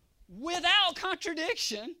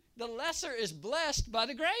 the lesser is blessed by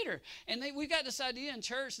the greater. And we got this idea in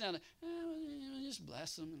church now that, just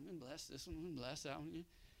bless them, and bless this one, and bless that one.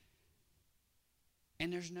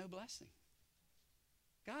 And there's no blessing.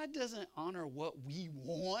 God doesn't honor what we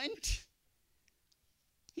want.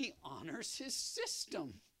 He honors his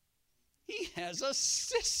system. He has a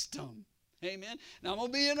system. Amen. Now I'm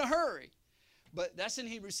going to be in a hurry. But that's in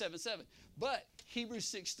Hebrews 7:7. But Hebrews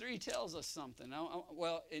 6:3 tells us something.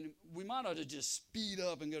 And we might ought to just speed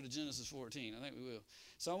up and go to Genesis 14. I think we will.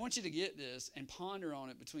 So I want you to get this and ponder on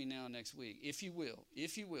it between now and next week, if you will.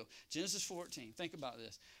 If you will. Genesis 14. Think about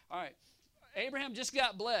this. All right. Abraham just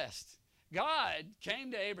got blessed. God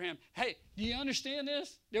came to Abraham. Hey, do you understand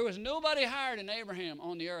this? There was nobody higher than Abraham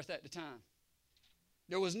on the earth at the time.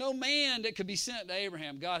 There was no man that could be sent to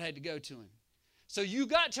Abraham. God had to go to him. So you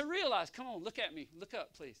got to realize, come on, look at me. Look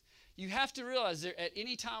up, please. You have to realize that at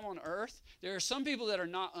any time on earth, there are some people that are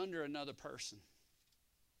not under another person.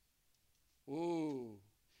 Ooh.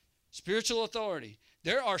 Spiritual authority.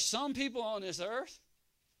 There are some people on this earth,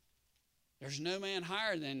 there's no man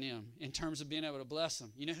higher than them in terms of being able to bless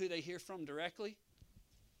them. You know who they hear from directly?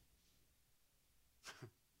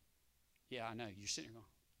 Yeah, I know. You're sitting here going,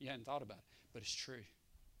 you hadn't thought about it, but it's true.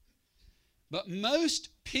 But most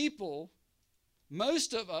people,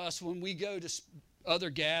 most of us, when we go to other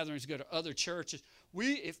gatherings, go to other churches,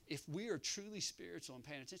 if we are truly spiritual and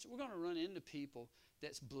paying attention, we're going to run into people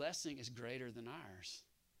that's blessing is greater than ours.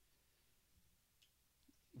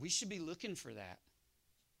 We should be looking for that.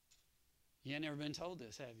 You ain't never been told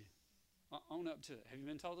this, have you? Own up to it. Have you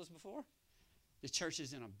been told this before? The church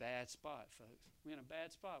is in a bad spot, folks. We're in a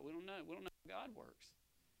bad spot. We don't know. We don't know how God works.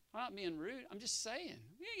 I'm not being rude. I'm just saying.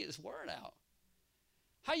 We got to get this word out.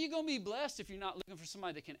 How are you going to be blessed if you're not looking for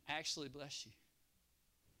somebody that can actually bless you?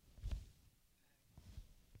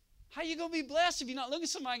 How are you going to be blessed if you're not looking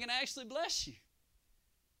for somebody that can actually bless you?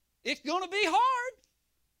 It's going to be hard.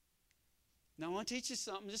 Now, I want to teach you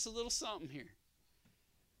something, just a little something here.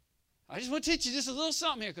 I just want to teach you just a little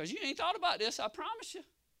something here because you ain't thought about this, I promise you.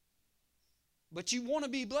 But you want to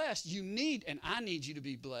be blessed. You need, and I need you to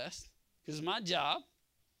be blessed because it's my job.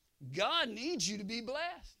 God needs you to be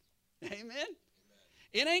blessed. Amen?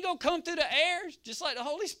 It ain't going to come through the air just like the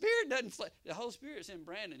Holy Spirit doesn't. The Holy Spirit's in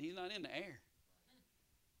Brandon. He's not in the air.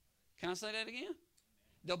 Can I say that again?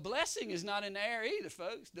 The blessing is not in the air either,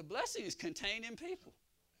 folks. The blessing is contained in people.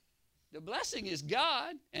 The blessing is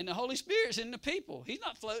God, and the Holy Spirit's in the people. He's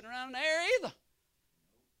not floating around in the air either.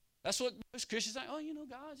 That's what most Christians think. Oh,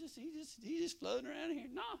 God, he's just floating around here.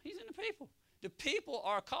 No, he's in the people. The people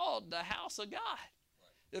are called the house of God.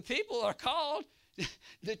 Right. The people are called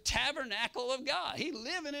the tabernacle of God. He's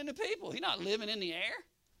living in the people. He's not living in the air.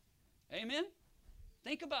 Amen?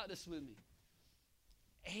 Think about this with me.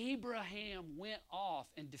 Abraham went off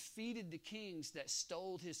and defeated the kings that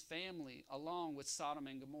stole his family along with Sodom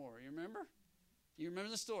and Gomorrah. You remember? You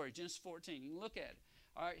remember the story, Genesis 14. You can look at it.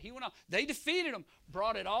 All right, he went off. They defeated them,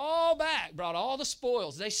 brought it all back, brought all the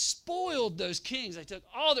spoils. They spoiled those kings. They took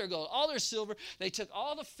all their gold, all their silver. They took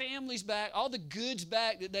all the families back, all the goods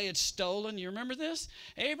back that they had stolen. You remember this?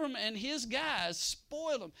 Abram and his guys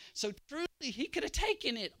spoiled them. So truly, he could have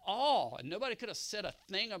taken it all, and nobody could have said a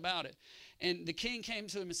thing about it. And the king came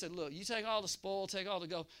to him and said, look, you take all the spoil, take all the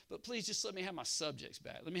gold, but please just let me have my subjects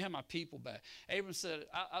back. Let me have my people back. Abram said,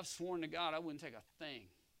 I've sworn to God I wouldn't take a thing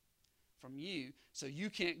from you, so you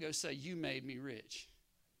can't go say, you made me rich.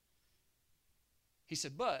 He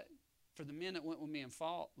said, but for the men that went with me in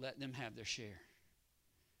fault, let them have their share.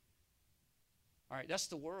 All right, that's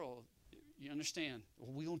the world. You understand?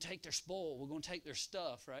 Well, we're going to take their spoil. We're going to take their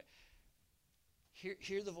stuff, right?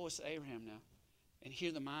 Hear the voice of Abraham now, and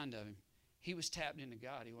hear the mind of him. He was tapped into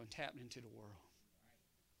God. He wasn't tapped into the world.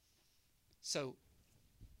 So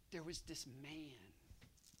there was this man.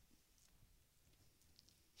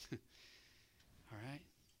 All right?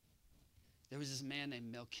 There was this man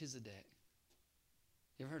named Melchizedek.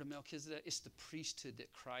 You ever heard of Melchizedek? It's the priesthood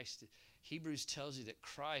that Christ is. Hebrews tells you that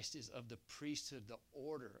Christ is of the priesthood, the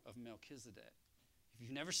order of Melchizedek. If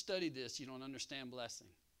you've never studied this, you don't understand blessing.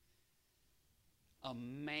 A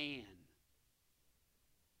man.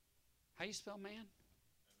 How you spell man?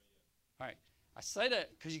 All right. I say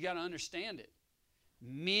that because you got to understand it.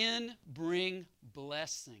 Men bring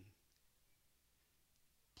blessing.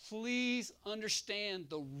 Please understand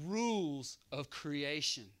the rules of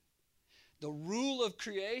creation. The rule of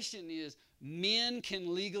creation is men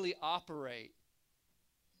can legally operate.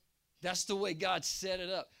 That's the way God set it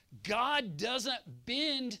up. God doesn't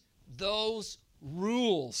bend those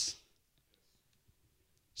rules.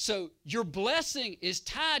 So your blessing is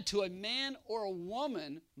tied to a man or a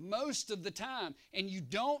woman most of the time, and you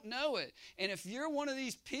don't know it. And if you're one of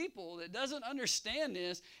these people that doesn't understand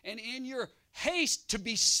this, and in your haste to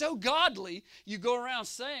be so godly, you go around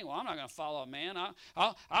saying, well, I'm not going to follow a man.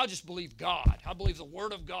 I'll just believe God. I believe the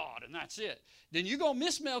Word of God, and that's it. Then you're going to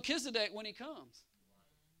miss Melchizedek when he comes.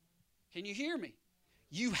 Can you hear me?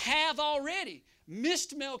 You have already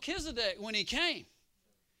missed Melchizedek when he came.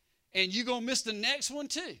 And you're going to miss the next one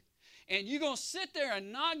too. And you're going to sit there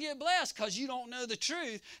and not get blessed because you don't know the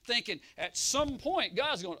truth, thinking at some point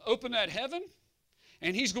God's going to open that heaven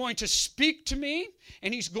and He's going to speak to me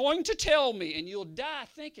and He's going to tell me, and you'll die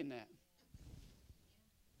thinking that.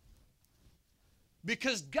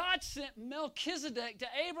 Because God sent Melchizedek to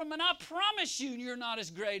Abram, and I promise you, you're not as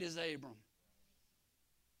great as Abram.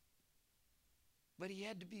 But he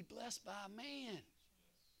had to be blessed by a man.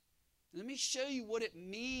 Let me show you what it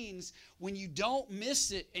means when you don't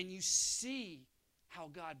miss it and you see how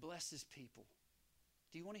God blesses people.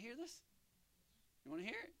 Do you want to hear this? You want to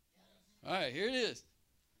hear it? Yes. All right, here it is.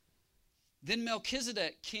 Then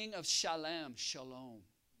Melchizedek, king of Shalem,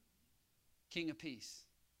 king of peace.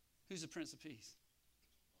 Who's the Prince of Peace?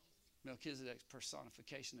 Melchizedek's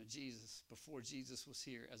personification of Jesus before Jesus was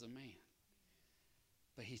here as a man.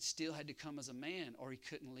 But he still had to come as a man, or he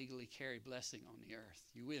couldn't legally carry blessing on the earth.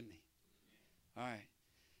 You with me? All right.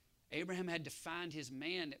 Abraham had to find his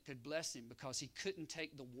man that could bless him because he couldn't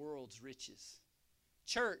take the world's riches.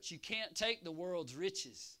 Church, you can't take the world's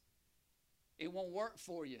riches. It won't work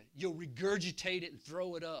for you. You'll regurgitate it and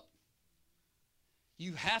throw it up.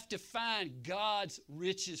 You have to find God's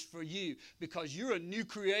riches for you because you're a new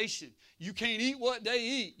creation. You can't eat what they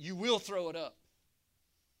eat. You will throw it up.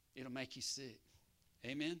 It'll make you sick.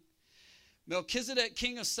 Amen? Melchizedek,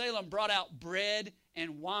 king of Salem, brought out bread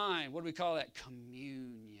and wine. What do we call that?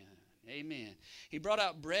 Communion. Amen. He brought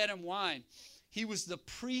out bread and wine. He was the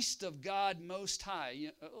priest of God Most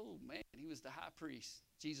High. Oh, man, he was the high priest.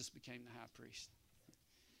 Jesus became the high priest.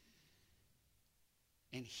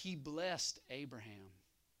 And he blessed Abraham.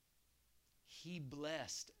 He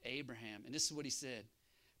blessed Abraham. And this is what he said.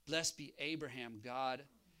 Blessed be Abraham, God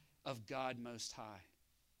of God Most High.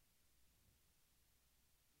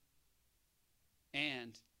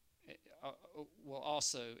 And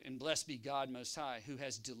and blessed be God Most High, who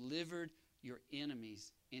has delivered your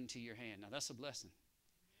enemies into your hand. Now that's a blessing.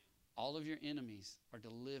 All of your enemies are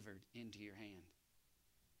delivered into your hand.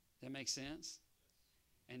 That makes sense?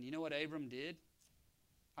 And you know what Abram did?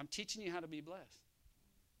 I'm teaching you how to be blessed.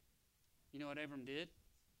 You know what Abram did?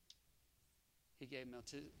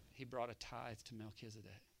 He brought a tithe to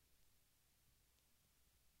Melchizedek.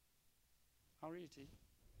 I'll read it to you.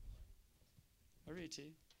 I'll read it to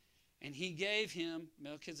you. And he gave him,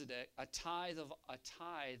 Melchizedek, a tithe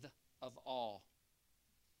of all.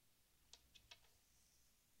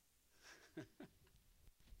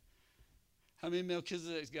 How many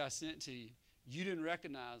Melchizedek's God sent to you? You didn't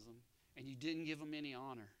recognize them, and you didn't give them any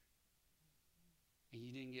honor, and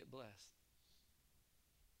you didn't get blessed.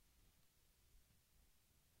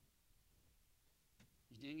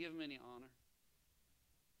 You didn't give them any honor.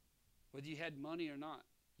 Whether you had money or not,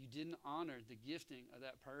 you didn't honor the gifting of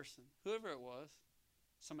that person, whoever it was.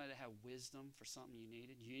 Somebody that had wisdom for something you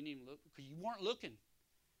needed. You didn't even look because you weren't looking.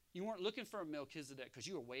 You weren't looking for a Melchizedek because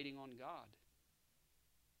you were waiting on God.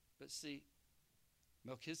 But see,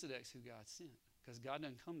 Melchizedek's who God sent because God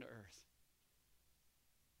doesn't come to earth.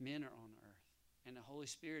 Men are on the earth. and the Holy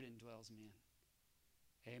Spirit indwells men.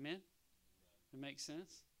 Amen? That makes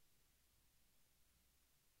sense?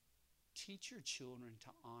 Teach your children to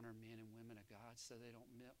honor men and women of God so they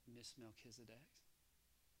don't miss Melchizedek.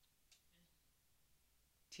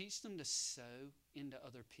 Teach them to sow into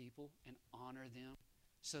other people and honor them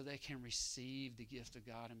so they can receive the gift of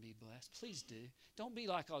God and be blessed. Please do. Don't be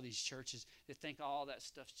like all these churches that think all that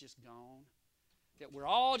stuff's just gone, that we're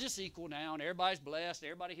all just equal now and everybody's blessed,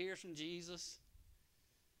 everybody hears from Jesus.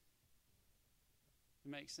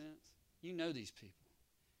 It makes sense? You know these people.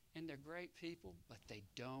 And they're great people, but they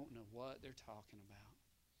don't know what they're talking about.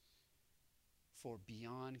 For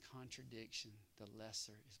beyond contradiction, the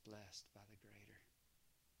lesser is blessed by the greater.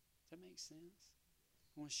 Does that make sense?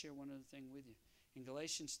 I want to share one other thing with you. In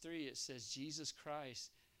Galatians 3, it says Jesus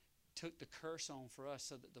Christ took the curse on for us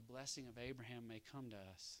so that the blessing of Abraham may come to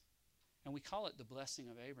us. And we call it the blessing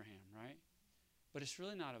of Abraham, right? But it's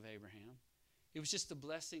really not of Abraham. It was just the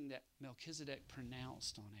blessing that Melchizedek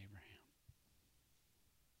pronounced on Abraham.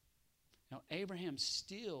 Now, Abraham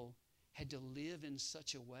still had to live in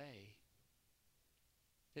such a way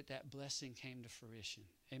that that blessing came to fruition.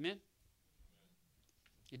 Amen?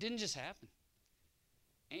 It didn't just happen.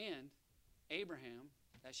 And Abraham,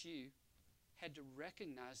 that's you, had to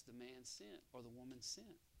recognize the man's sin or the woman's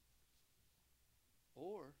sin.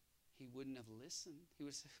 Or he wouldn't have listened. He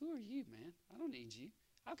would say, who are you, man? I don't need you.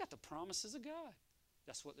 I've got the promises of God.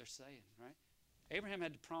 That's what they're saying, right? Abraham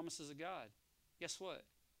had the promises of God. Guess what?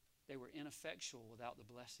 They were ineffectual without the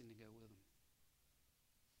blessing to go with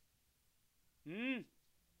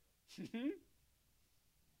them.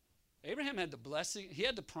 Abraham had the blessing. He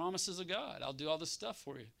had the promises of God. I'll do all this stuff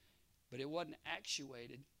for you. But it wasn't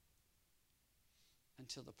actuated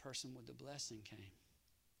until the person with the blessing came.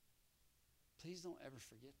 Please don't ever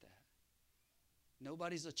forget that.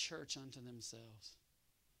 Nobody's a church unto themselves.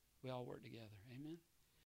 We all work together. Amen?